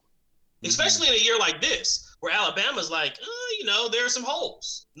Alabama. Especially in a year like this, where Alabama's like, there are some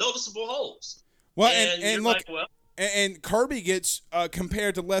holes, noticeable holes. Well, and look, and Kirby gets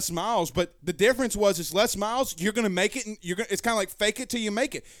compared to Les Miles, but the difference is Les Miles, you're going to make it, and it's kind of like fake it till you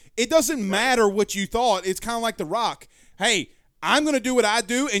make it. It doesn't matter what you thought. It's kind of like The Rock. Hey, I'm going to do what I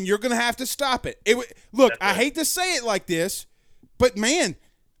do, and you're going to have to stop it. Look, I hate to say it like this, but man,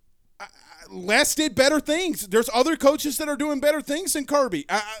 Les did better things. There's other coaches that are doing better things than Kirby.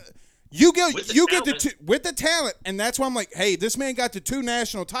 You get with the talent, and that's why I'm like, hey, this man got to 2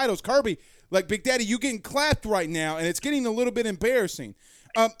 national titles. Kirby, like Big Daddy, you getting clapped right now, and it's getting a little bit embarrassing.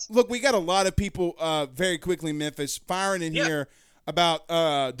 Look, we got a lot of people very quickly, Memphis, firing in here about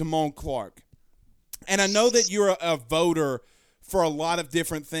Damone Clark. And I know that you're a voter for a lot of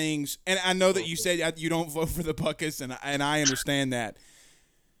different things. And I know that you said you don't vote for the Buckets, and I understand that.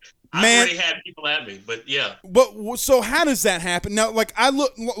 I already had people at me, but yeah. But so how does that happen? Now, like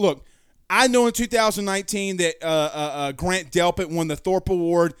look, I know in 2019 that Grant Delpit won the Thorpe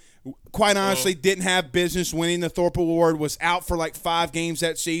Award. Quite honestly, didn't have business winning the Thorpe Award. Was out for like 5 games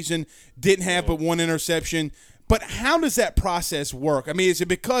that season. Didn't have but 1 interception. But how does that process work? I mean, is it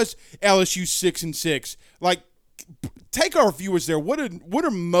because LSU's 6-6? Like, take our viewers there. What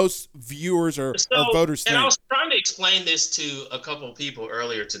are most viewers or voters think? And I was trying to explain this to a couple of people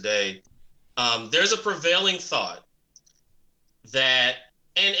earlier today. There's a prevailing thought that,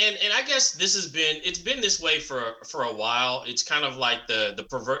 and I guess it's been this way for a while. It's kind of like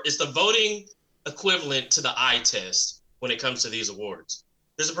it's the voting equivalent to the eye test when it comes to these awards.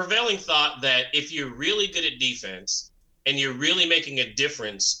 There's a prevailing thought that if you're really good at defense and you're really making a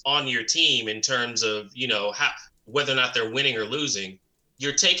difference on your team in terms of, whether or not they're winning or losing,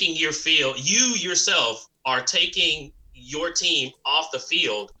 you're taking your field. You yourself are taking your team off the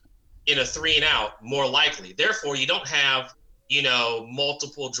field in a 3-and-out more likely. Therefore, you don't have,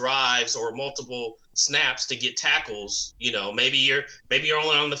 multiple drives or multiple snaps to get tackles. Maybe you're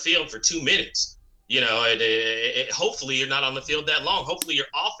only on the field for 2 minutes. Hopefully you're not on the field that long. Hopefully your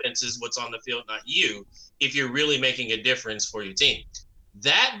offense is what's on the field, not you, if you're really making a difference for your team.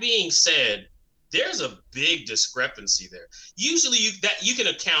 That being said, there's a big discrepancy there. Usually you can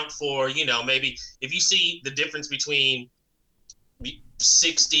account for, maybe if you see the difference between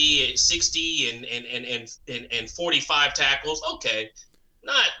 60 and 45 tackles, okay,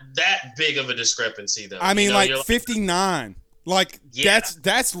 not that big of a discrepancy though. I mean, like 59.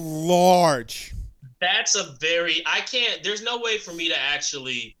 That's large. That's there's no way for me to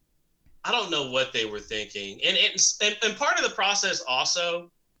actually, I don't know what they were thinking. And part of the process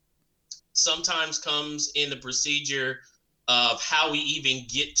also sometimes comes in the procedure of how we even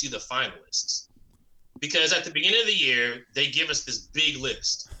get to the finalists. Because at the beginning of the year, they give us this big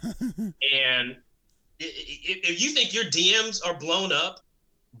list. And if you think your DMs are blown up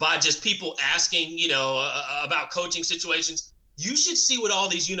by just people asking, about coaching situations, you should see what all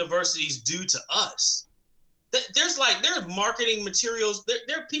these universities do to us. There's marketing materials.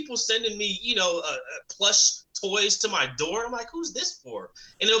 There are people sending me, plush toys to my door. I'm like, who's this for?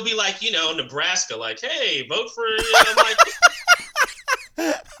 And it'll be like, Nebraska, like, hey, vote for,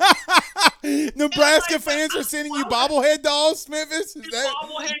 Nebraska fans are sending you bobblehead dolls, Memphis?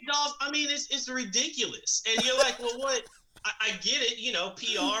 Bobblehead dolls. I mean, it's ridiculous. And you're like, well, what? I get it,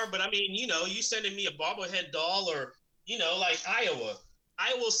 PR, but I mean, you sending me a bobblehead doll or, like Iowa.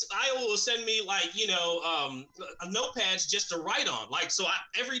 Iowa will send me notepads just to write on.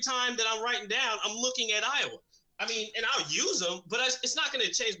 Every time that I'm writing down, I'm looking at Iowa. I mean, and I'll use them, but it's not going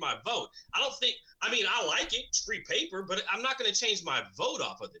to change my vote. I like it, it's free paper, but I'm not going to change my vote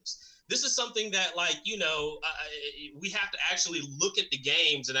off of this. This is something that we have to actually look at the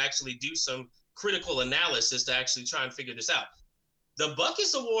games and actually do some critical analysis to actually try and figure this out. The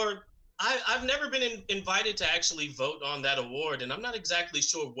Buckets Award, I've never been invited to actually vote on that award, and I'm not exactly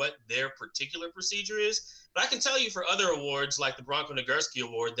sure what their particular procedure is. But I can tell you for other awards like the Bronco Nagurski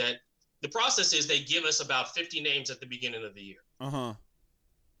Award that the process is they give us about 50 names at the beginning of the year.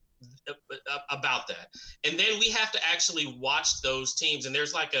 About that, and then we have to actually watch those teams. And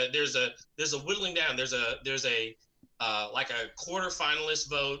there's a whittling down. There's a quarterfinalist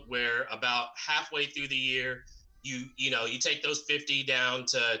vote where about halfway through the year, you take those 50 down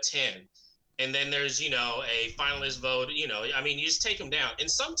to 10. And then there's, a finalist vote, you just take them down. And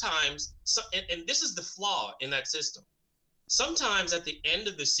sometimes, and this is the flaw in that system. Sometimes at the end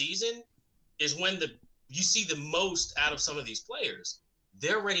of the season is when you see the most out of some of these players.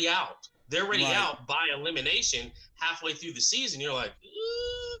 They're already out. They're already out by elimination halfway through the season. You're like,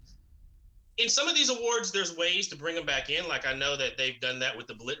 in some of these awards, there's ways to bring them back in. Like I know that they've done that with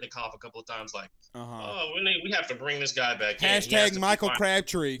the Blitnikoff a couple of times. Like, we have to bring this guy back in. Hashtag Michael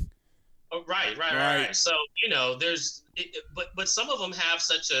Crabtree. Oh, right. So, but some of them have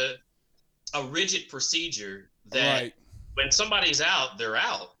such a rigid procedure that when somebody's out, they're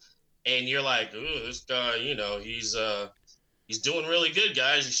out. And you're like, ooh, this guy, he's doing really good,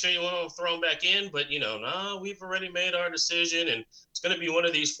 guys. You sure you want to throw him back in? But, nah, we've already made our decision, and it's going to be one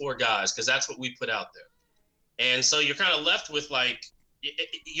of these 4 guys because that's what we put out there. And so you're kind of left with,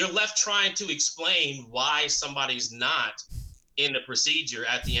 you're left trying to explain why somebody's not in the procedure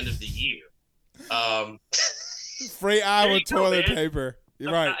at the end of the year. Free Iowa toilet paper.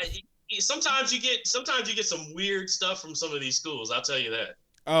 You're right. sometimes you get some weird stuff from some of these schools. I'll tell you that.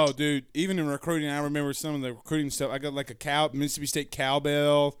 Oh, dude, even in recruiting, I remember some of the recruiting stuff. I got like a Mississippi State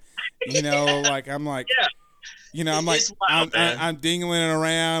cowbell, like I'm like, Yeah. I'm like, It's wild, I'm dingling it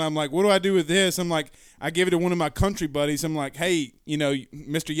around. I'm like, what do I do with this? I'm like, I give it to one of my country buddies. I'm like, hey,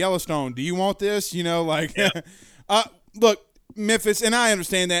 Mr. Yellowstone, do you want this? Like, Yeah. Look, Memphis, and I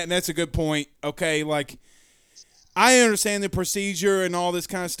understand that, and that's a good point. Okay, like, I understand the procedure and all this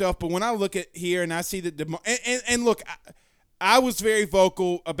kind of stuff, but when I look at here and I see that, and look, I was very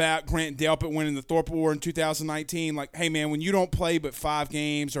vocal about Grant Delpit winning the Thorpe Award in 2019. Like, hey man, when you don't play but 5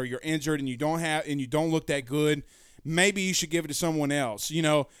 games, or you're injured and you don't look that good, maybe you should give it to someone else,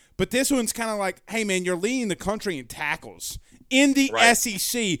 But this one's kind of like, hey man, you're leading the country in tackles in the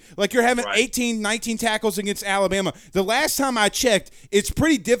SEC. Like, you're having 18, 19 tackles against Alabama. The last time I checked, it's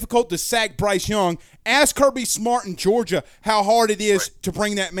pretty difficult to sack Bryce Young. Ask Kirby Smart in Georgia how hard it is to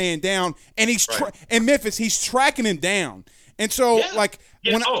bring that man down. And in Memphis, he's tracking him down. And so,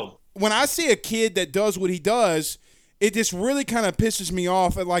 when I see a kid that does what he does, it just really kind of pisses me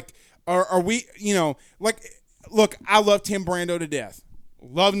off. Like, are we, look, I love Tim Brando to death.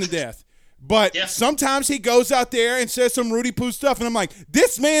 Love him to death. But sometimes he goes out there and says some Rudy Poo stuff, and I'm like,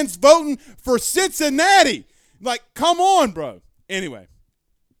 this man's voting for Cincinnati. Like, come on, bro. Anyway.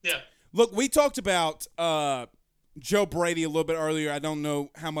 Yeah. Look, we talked about Joe Brady a little bit earlier. I don't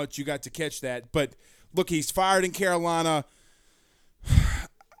know how much you got to catch that. But, look, he's fired in Carolina.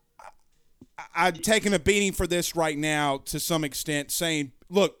 I'm taking a beating for this right now to some extent, saying,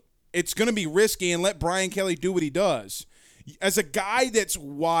 look, it's going to be risky, and let Brian Kelly do what he does. As a guy that's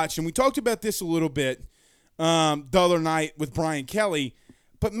watched, and we talked about this a little bit the other night with Brian Kelly,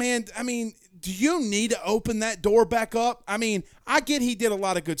 but, man, I mean, do you need to open that door back up? I mean, I get he did a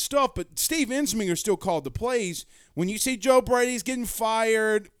lot of good stuff, but Steve Ensminger still called the plays. When you see Joe Brady's getting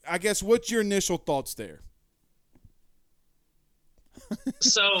fired, I guess what's your initial thoughts there?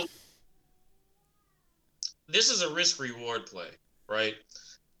 So this is a risk-reward play, right?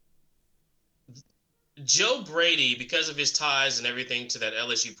 Joe Brady, because of his ties and everything to that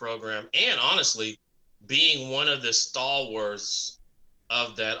LSU program, and honestly, being one of the stalwarts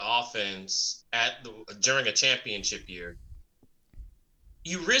of that offense during a championship year,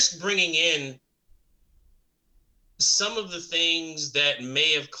 you risk bringing in some of the things that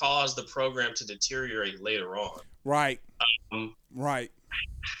may have caused the program to deteriorate later on. Right. Right.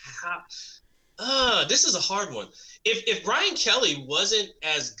 This is a hard one. If Brian Kelly wasn't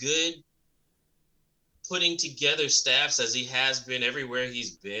as good putting together staffs as he has been everywhere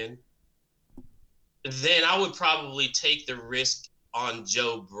he's been, then I would probably take the risk on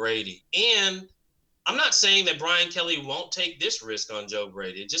Joe Brady. And I'm not saying that Brian Kelly won't take this risk on Joe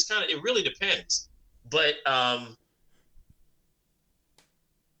Brady. It really depends. But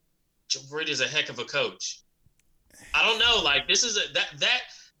Joe Brady is a heck of a coach. I don't know. Like, this is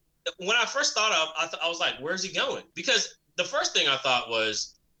when I first thought of, I was like, where's he going? Because the first thing I thought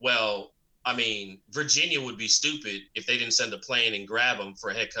was, well, I mean, Virginia would be stupid if they didn't send a plane and grab him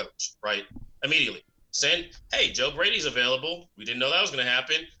for a head coach, right? Immediately. Hey, Joe Brady's available. We didn't know that was going to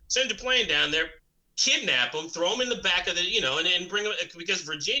happen. Send your plane down there, kidnap him, throw him in the back of the, and bring him, because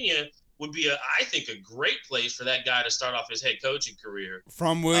Virginia would be, I think, a great place for that guy to start off his head coaching career.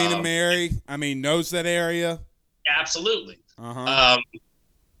 From William and Mary, I mean, knows that area. Absolutely. Uh-huh.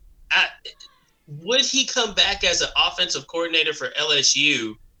 Would he come back as an offensive coordinator for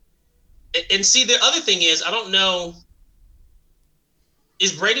LSU? And see, the other thing is, I don't know,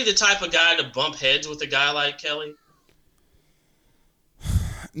 is Brady the type of guy to bump heads with a guy like Kelly?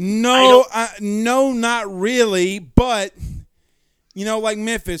 No, not really. But, like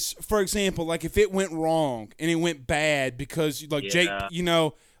Memphis, for example, like if it went wrong and it went bad because, like, Jake,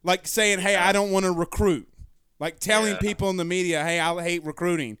 like saying, hey, I don't want to recruit. Like telling people in the media, hey, I hate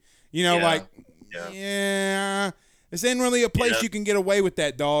recruiting. This ain't really a place you can get away with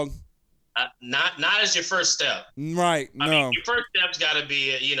that, dog. Not as your first step. Right. I mean, your first step's got to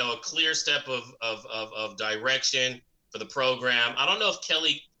be a clear step of direction for the program. I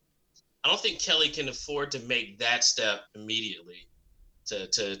don't think Kelly can afford to make that step immediately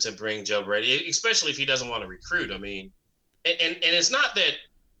to bring Joe Brady, especially if he doesn't want to recruit. I mean, and it's not that.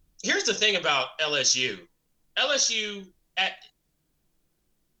 Here's the thing about LSU. LSU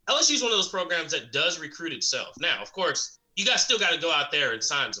is one of those programs that does recruit itself. Now, of course, you guys still got to go out there and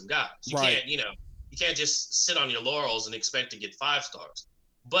sign some guys. You can't just sit on your laurels and expect to get 5 stars.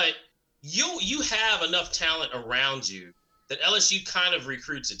 But you have enough talent around you that LSU kind of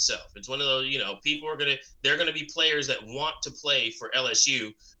recruits itself. It's one of those, people they're gonna be players that want to play for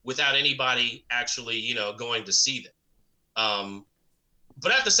LSU without anybody actually, going to see them.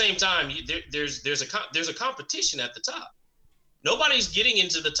 But at the same time, there's a competition at the top. Nobody's getting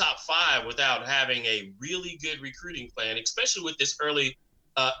into the top 5 without having a really good recruiting plan, especially with this early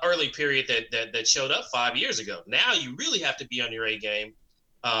period that showed up 5 years ago. Now you really have to be on your A game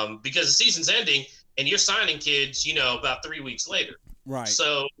because the season's ending and you're signing kids, about 3 weeks later. Right.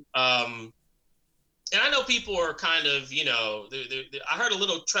 So, and I know people are kind of, I heard a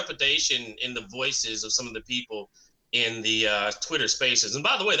little trepidation in the voices of some of the people in the Twitter Spaces. And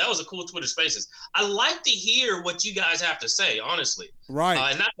by the way, that was a cool Twitter Spaces. I like to hear what you guys have to say, honestly. Right.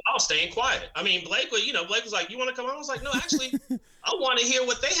 And that's why I was staying quiet. I mean, Blake was like, you want to come on? I was like, no, actually, I want to hear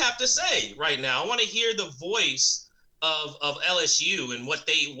what they have to say right now. I want to hear the voice of LSU and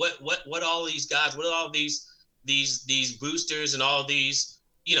what all these guys, what all these boosters and all these,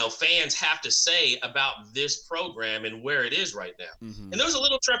 fans have to say about this program and where it is right now. Mm-hmm. And there was a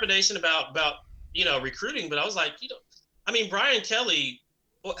little trepidation about recruiting, but I was like, Brian Kelly,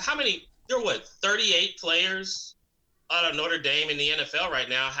 there are 38 players out of Notre Dame in the NFL right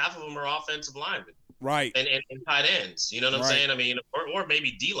now. Half of them are offensive linemen. Right. And tight ends, you know what I'm saying? Or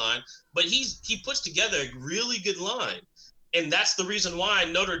maybe D-line, but he puts together a really good line. And that's the reason why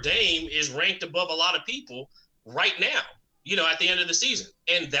Notre Dame is ranked above a lot of people right now, at the end of the season.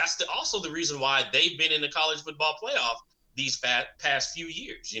 And that's also the reason why they've been in the college football playoff these past few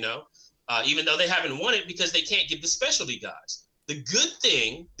years, even though they haven't won it because they can't get the specialty guys. The good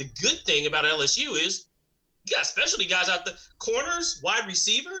thing about LSU is you got specialty guys out the corners, wide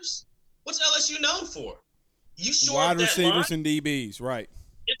receivers. What's LSU known for? You shore wide up that receivers line, and DBs, right?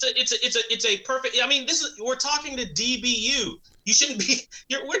 It's a perfect. We're talking to DBU. You shouldn't be.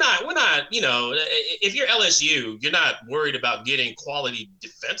 We're not. If you're LSU, you're not worried about getting quality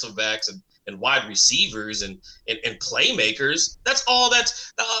defensive backs and wide receivers and playmakers. That's all. I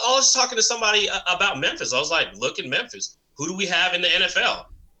was talking to somebody about Memphis. I was like, look at Memphis. Who do we have in the NFL?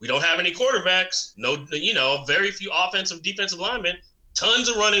 We don't have any quarterbacks. No, very few offensive, defensive linemen. Tons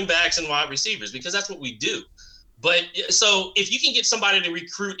of running backs and wide receivers because that's what we do. But so if you can get somebody to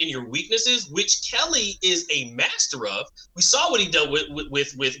recruit in your weaknesses, which Kelly is a master of, we saw what he did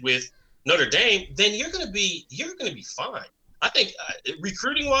with Notre Dame, then you're gonna be fine. I think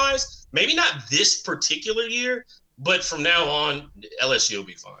recruiting wise, maybe not this particular year, but from now on, LSU will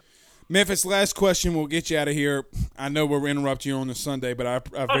be fine. Memphis, last question. We'll get you out of here. I know we're interrupting you on a Sunday, but I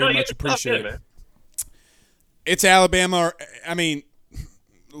very much appreciate it. It's Alabama.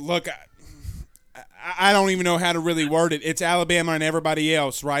 Look, I don't even know how to really word it. It's Alabama and everybody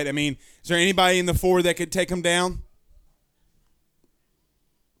else, right? Is there anybody in the 4 that could take them down?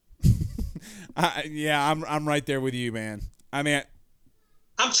 I'm right there with you, man. I'm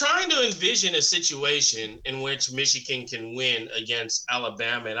trying to envision a situation in which Michigan can win against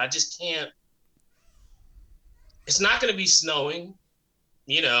Alabama, and I just can't. It's not going to be snowing.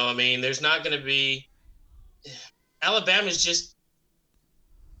 There's not going to be. Alabama's just.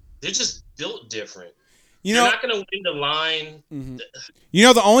 They're just built different. They're not going to win the line. Mm-hmm.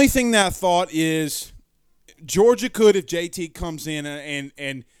 The only thing that I thought is Georgia could if JT comes in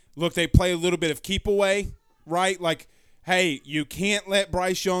and look, they play a little bit of keep away, right? Like, hey, you can't let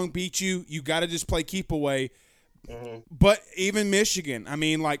Bryce Young beat you. You got to just play keep away. Mm-hmm. But even Michigan,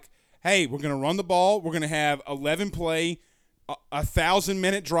 hey, we're going to run the ball. We're going to have 11 play,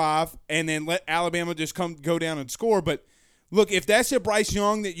 1,000-minute drive, and then let Alabama just go down and score. But look, if that's a Bryce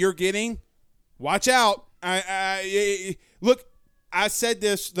Young that you're getting, watch out. Look, I said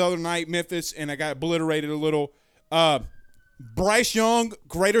this the other night, Memphis, and I got obliterated a little. Bryce Young,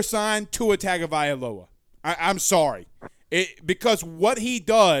 greater sign, Tua Tagovailoa. I'm sorry. Because what he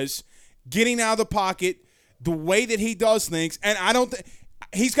does, getting out of the pocket, the way that he does things, and I don't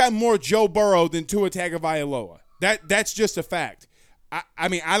he's got more Joe Burrow than Tua Tagovailoa. That's just a fact.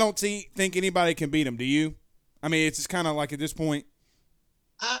 I don't think anybody can beat him. Do you? It's just kind of like at this point.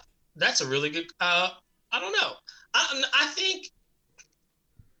 That's a really good. I don't know. I think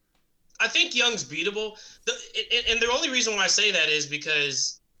Young's beatable. And the only reason why I say that is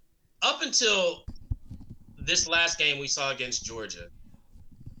because up until this last game we saw against Georgia,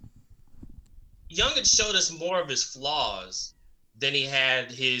 Young had showed us more of his flaws than he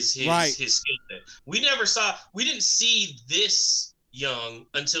had his skill set. We didn't see this Young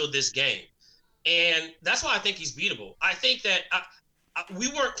until this game. And that's why I think he's beatable. I think that we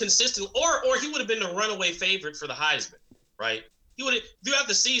weren't consistent, or he would have been the runaway favorite for the Heisman, right? He would have, throughout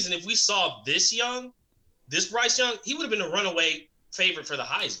the season, if we saw this Bryce Young, he would have been the runaway favorite for the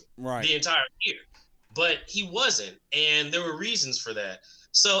Heisman the entire year. But he wasn't, and there were reasons for that.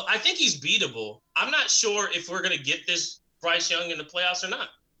 So I think he's beatable. I'm not sure if we're going to get this Bryce Young in the playoffs or not.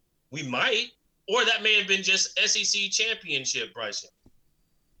 We might, or that may have been just SEC championship Bryce Young.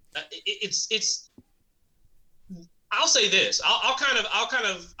 It's. I'll say this. I'll kind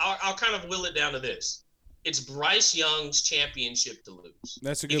of will it down to this. It's Bryce Young's championship to lose.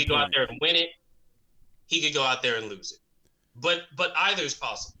 That's a good point. He could go out there and win it. He could go out there and lose it. But either is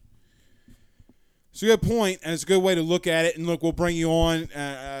possible. It's a good point, and it's a good way to look at it. And look, we'll bring you on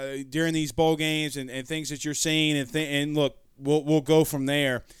during these bowl games and things that you're seeing, and look, we'll go from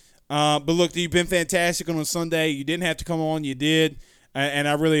there. But look, you've been fantastic on Sunday. You didn't have to come on, you did, and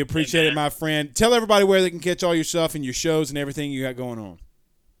I really appreciate it, my friend. Tell everybody where they can catch all your stuff and your shows and everything you got going on.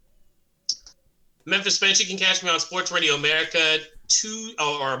 Memphis Spence, you can catch me on Sports Radio America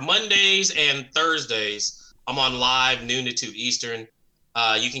Mondays and Thursdays. I'm on live noon to 2 Eastern.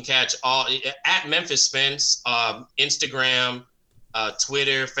 You can catch all at Memphis Spence, Instagram,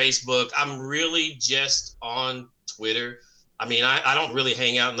 Twitter, Facebook. I'm really just on Twitter. I mean, I don't really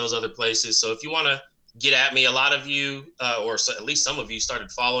hang out in those other places. So if you want to get at me, a lot of you, or at least some of you,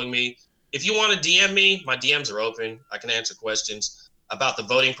 started following me. If you want to DM me, my DMs are open. I can answer questions about the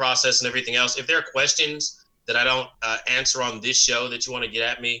voting process and everything else. If there are questions that I don't answer on this show that you want to get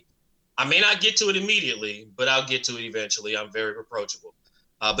at me, I may not get to it immediately, but I'll get to it eventually. I'm very approachable.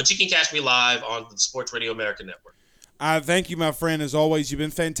 But you can catch me live on the Sports Radio America Network. Thank you, my friend. As always, you've been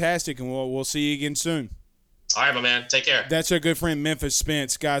fantastic, and we'll see you again soon. All right, my man. Take care. That's our good friend Memphis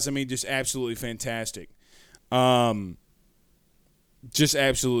Spence. Guys, I mean, just absolutely fantastic. Just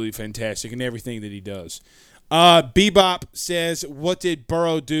absolutely fantastic in everything that he does. Bebop says, what did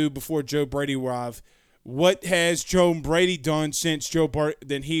Burrow do before Joe Brady arrived? What has Joe Brady done since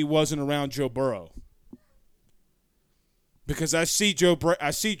then he wasn't around Joe Burrow? Because I see Joe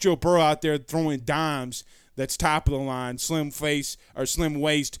Burrow out there throwing dimes that's top of the line, slim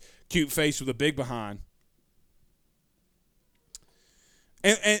waist, cute face with a big behind.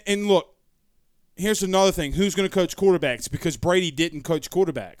 And look, here's another thing. Who's going to coach quarterbacks? Because Brady didn't coach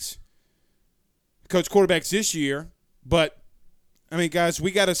quarterbacks. Coach quarterbacks this year, but, I mean, guys,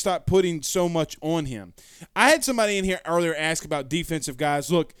 we got to stop putting so much on him. I had somebody in here earlier ask about defensive guys.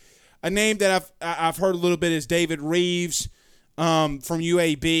 Look, a name that I've heard a little bit is David Reeves from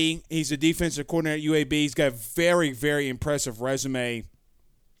UAB. He's a defensive coordinator at UAB. He's got a very, very impressive resume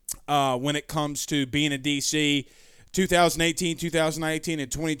when it comes to being a DC. 2018, 2019, and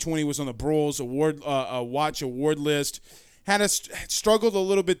 2020 was on the Broyles Watch Award list. Struggled a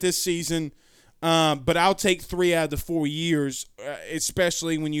little bit this season, but I'll take 3 out of the 4 years,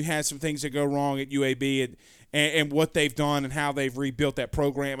 especially when you had some things that go wrong at UAB and what they've done and how they've rebuilt that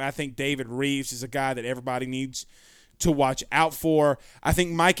program. I think David Reeves is a guy that everybody needs to watch out for. I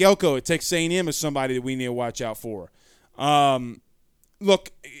think Mike Elko at Texas A&M is somebody that we need to watch out for.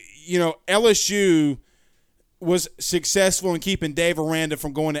 Look, LSU was successful in keeping Dave Aranda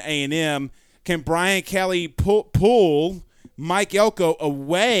from going to A&M. Can Brian Kelly pull Mike Elko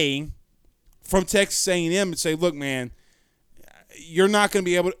away from Texas A&M and say, look, man, you're not going to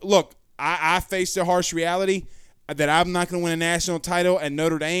be able to – look, I face the harsh reality that I'm not going to win a national title at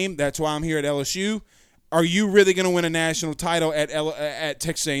Notre Dame. That's why I'm here at LSU. Are you really going to win a national title at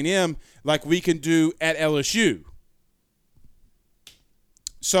Texas A&M like we can do at LSU?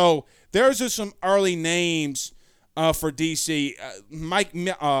 So – there's just some early names for DC.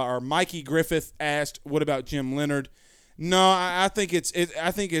 Mikey Griffith asked, "What about Jim Leonard?" No, I think it's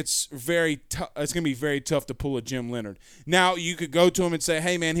very tough. It's going to be very tough to pull a Jim Leonard. Now you could go to him and say,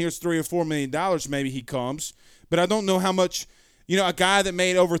 "Hey, man, here's $3 or $4 million. Maybe he comes." But I don't know how much. A guy that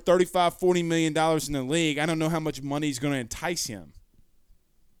made over $35-40 million in the league. I don't know how much money is going to entice him.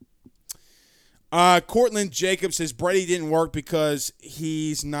 Cortland Jacobs says Brady didn't work because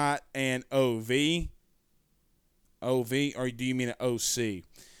he's not an OV. OV, or do you mean an OC?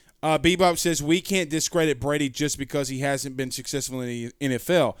 Bebop says we can't discredit Brady just because he hasn't been successful in the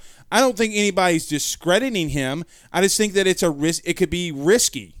NFL. I don't think anybody's discrediting him. I just think that it's a risk. It could be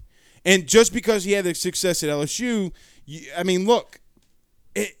risky, and just because he had the success at LSU, look,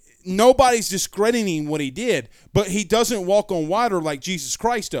 nobody's discrediting what he did, but he doesn't walk on water like Jesus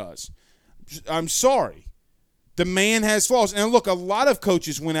Christ does. I'm sorry. The man has flaws. And look, a lot of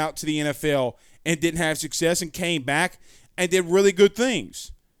coaches went out to the NFL and didn't have success and came back and did really good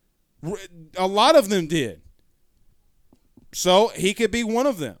things. A lot of them did. So he could be one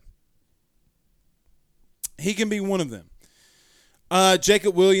of them. He can be one of them.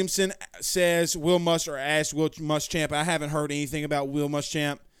 Jacob Williamson says Will Muschamp. I haven't heard anything about Will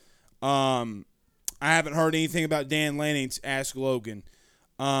Muschamp. I haven't heard anything about Dan Lanning's Ask Logan.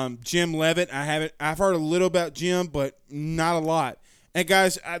 Jim Levitt, I've heard a little about Jim, but not a lot. And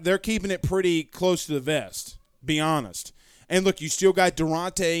guys, they're keeping it pretty close to the vest, be honest. And look, you still got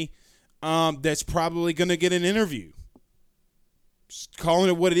Durante, that's probably going to get an interview. Just calling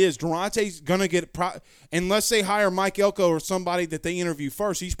it what it is. Durante's going to get unless they hire Mike Elko or somebody that they interview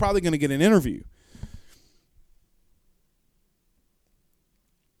first, he's probably going to get an interview.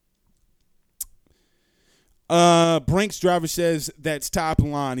 Brinks driver says that's top of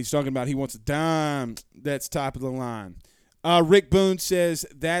the line. He's talking about he wants a dime. That's top of the line. Rick Boone says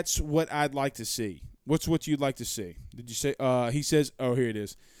that's what I'd like to see. What's what you'd like to see? Did you say? He says, oh, here it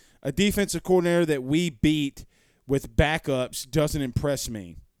is. A defensive coordinator that we beat with backups doesn't impress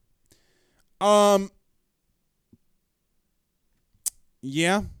me.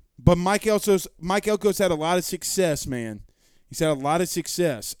 Yeah, but Mike Elko's had a lot of success, man. He's had a lot of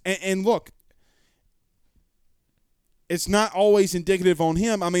success, and look. It's not always indicative on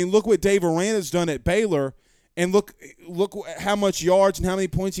him. I mean, look what Dave Aranda's done at Baylor, and look how much yards and how many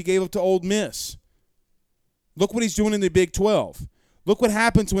points he gave up to Ole Miss. Look what he's doing in the Big 12. Look what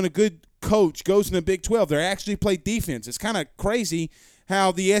happens when a good coach goes in the Big 12. They actually play defense. It's kind of crazy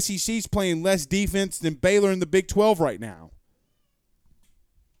how the SEC's playing less defense than Baylor in the Big 12 right now.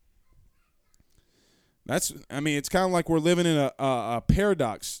 It's kind of like we're living in a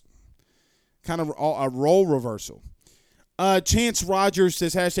paradox, kind of a role reversal. Chance Rogers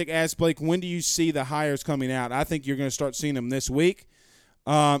says, #Ask Blake, when do you see the hires coming out? I think you're going to start seeing them this week.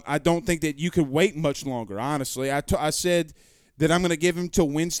 I don't think that you could wait much longer, honestly. I said that I'm going to give him till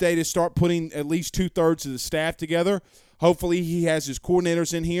Wednesday to start putting at least 2/3 of the staff together. Hopefully he has his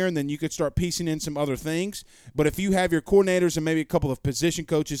coordinators in here, and then you could start piecing in some other things. But if you have your coordinators and maybe a couple of position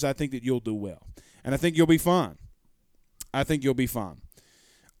coaches, I think that you'll do well. And I think you'll be fine. KO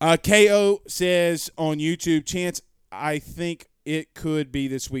says on YouTube, Chance, I think it could be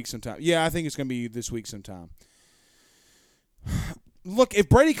this week sometime. Yeah, I think it's going to be this week sometime. Look, if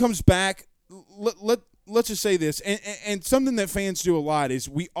Brady comes back, let's just say this, and something that fans do a lot is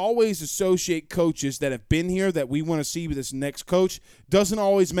we always associate coaches that have been here that we want to see with this next coach. Doesn't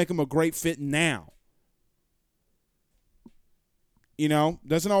always make them a great fit now.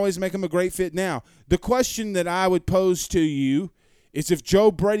 Doesn't always make them a great fit now. The question that I would pose to you is if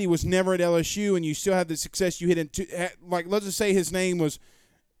Joe Brady was never at LSU and you still have the success you hit let's just say his name was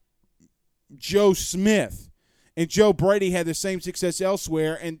Joe Smith and Joe Brady had the same success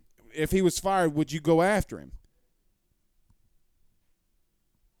elsewhere, and if he was fired, would you go after him?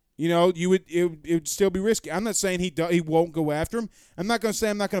 It would still be risky. I'm not saying he won't go after him. I'm not going to say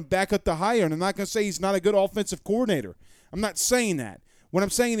I'm not going to back up the hire, and I'm not going to say he's not a good offensive coordinator. I'm not saying that. What I'm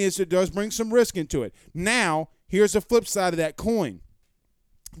saying is it does bring some risk into it. Now, here's the flip side of that coin.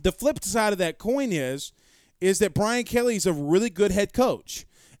 The flip side of that coin is that Brian Kelly is a really good head coach.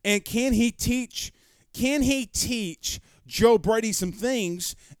 And can he teach Joe Brady some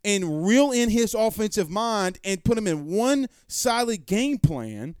things and reel in his offensive mind and put him in one solid game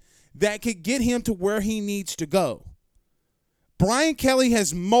plan that could get him to where he needs to go? Brian Kelly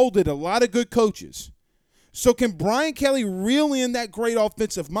has molded a lot of good coaches. So can Brian Kelly reel in that great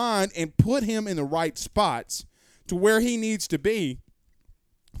offensive mind and put him in the right spots to where he needs to be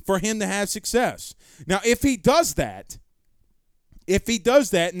for him to have success? Now, if he does that,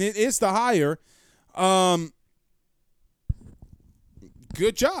 and it is the hire,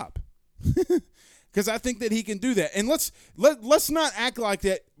 good job. Because I think that he can do that. And let's not act like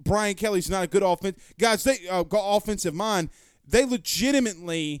that Brian Kelly's not a good offense. Guys, they got offensive mind. They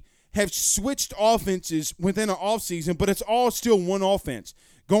legitimately have switched offenses within an offseason, but it's all still one offense.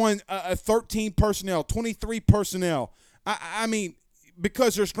 Going 13 personnel, 23 personnel. I mean,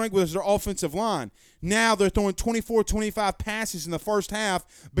 because their strength was their offensive line. Now they're throwing 24, 25 passes in the first half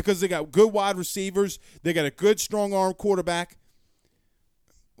because they got good wide receivers. They got a good, strong-arm quarterback.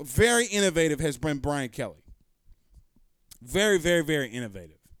 Very innovative has been Brian Kelly. Very, very, very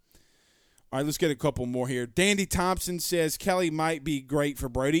innovative. All right, let's get a couple more here. Dandy Thompson says Kelly might be great for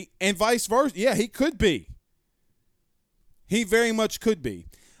Brady, and vice versa. Yeah, he could be. He very much could be.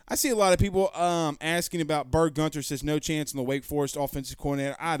 I see a lot of people asking about Bird Gunter. Says no chance in the Wake Forest offensive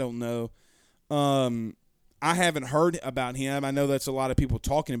coordinator. I don't know. I haven't heard about him. I know that's a lot of people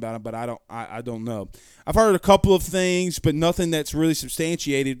talking about him, but I don't know. I've heard a couple of things, but nothing that's really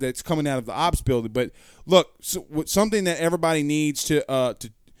substantiated that's coming out of the ops building. But look, something that everybody needs to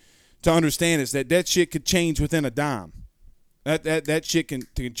understand is that shit could change within a dime. That shit can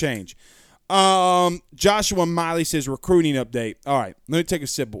change. Joshua Miley says recruiting update. All right, let me take a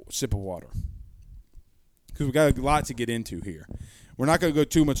sip of water because we got a lot to get into here. We're not going to go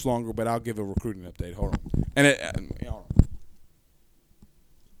too much longer, but I'll give a recruiting update. Hold on.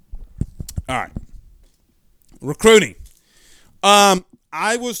 All right, recruiting.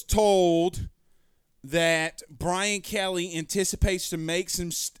 I was told that Brian Kelly anticipates to make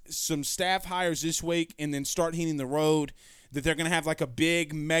some staff hires this week and then start hitting the road that they're going to have like a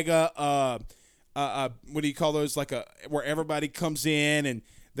big mega, what do you call those? Like where everybody comes in and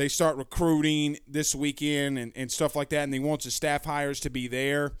they start recruiting this weekend and stuff like that. And they want the staff hires to be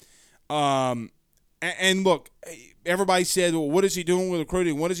there. And look, everybody said, well, what is he doing with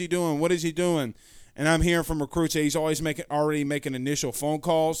recruiting? What is he doing? What is he doing? And I'm hearing from recruits that he's always already making initial phone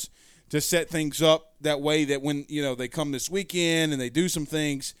calls to set things up that way that when, they come this weekend and they do some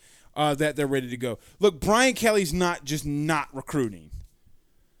things that they're ready to go. Look, Brian Kelly's not just not recruiting.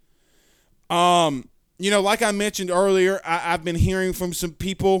 Like I mentioned earlier, I've been hearing from some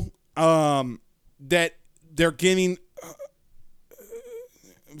people that they're getting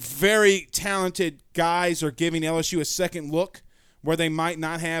very talented guys are giving LSU a second look where they might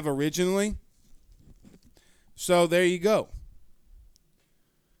not have originally. So there you go.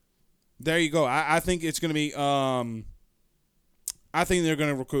 I think it's going to be I think they're going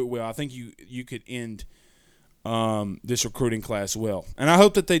to recruit well. I think you could end this recruiting class well. And I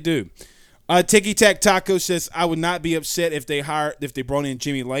hope that they do. Tiki Tac Taco says, I would not be upset if they brought in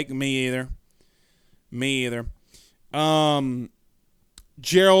Jimmy Lake. Me either.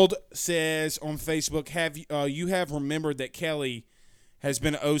 Gerald says on Facebook, have you remembered that Kelly has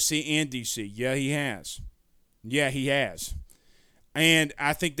been an OC and DC? Yeah, he has. And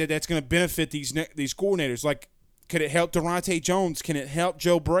I think that that's going to benefit these coordinators. Like, could it help Durante Jones? Can it help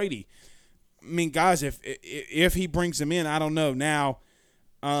Joe Brady? I mean, guys, if he brings them in, I don't know. Now,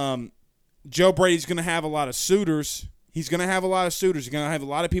 Joe Brady's going to have a lot of suitors. He's going to have a lot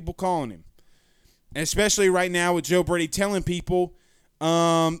of people calling him. And especially right now with Joe Brady telling people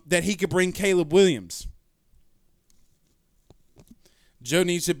that he could bring Caleb Williams. Joe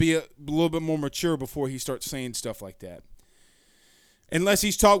needs to be a little bit more mature before he starts saying stuff like that. Unless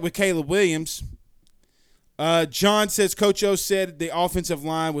he's talked with Caleb Williams. John says, Coach O said the offensive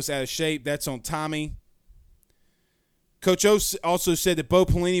line was out of shape. That's on Tommy. Coach O also said that Bo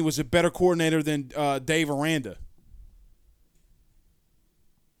Pelini was a better coordinator than Dave Aranda.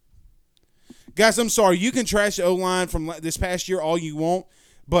 Guys, I'm sorry. You can trash the O-line from this past year all you want,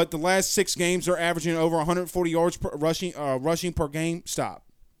 but the last 6 games are averaging over 140 yards rushing per game. Stop.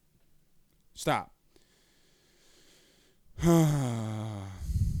 All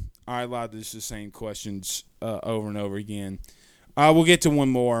right, a lot of this is the same questions over and over again. We'll get to one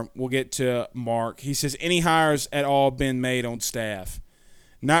more. We'll get to Mark. He says, any hires at all been made on staff?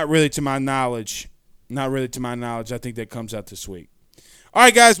 Not really to my knowledge. I think that comes out this week. All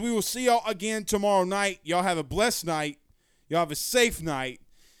right, guys, we will see y'all again tomorrow night. Y'all have a blessed night. Y'all have a safe night.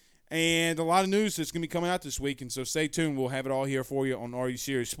 And a lot of news that's going to be coming out this week, and so stay tuned. We'll have it all here for you on RU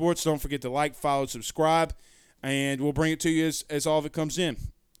Series Sports. Don't forget to like, follow, subscribe, and we'll bring it to you as all of it comes in.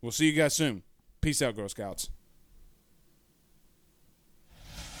 We'll see you guys soon. Peace out, Girl Scouts.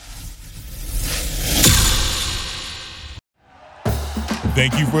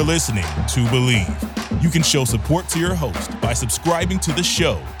 Thank you for listening to Believe. You can show support to your host by subscribing to the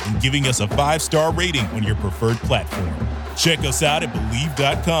show and giving us a 5-star rating on your preferred platform. Check us out at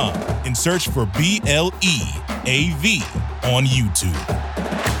Believe.com and search for BLEAV on YouTube.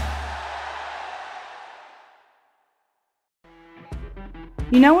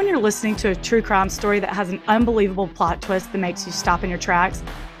 You know when you're listening to a true crime story that has an unbelievable plot twist that makes you stop in your tracks?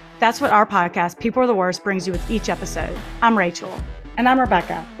 That's what our podcast, People Are the Worst, brings you with each episode. I'm Rachel. And I'm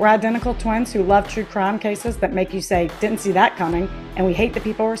Rebecca. We're identical twins who love true crime cases that make you say, didn't see that coming, and we hate the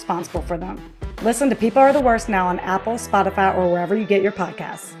people responsible for them. Listen to People Are the Worst now on Apple, Spotify, or wherever you get your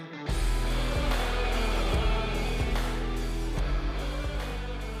podcasts.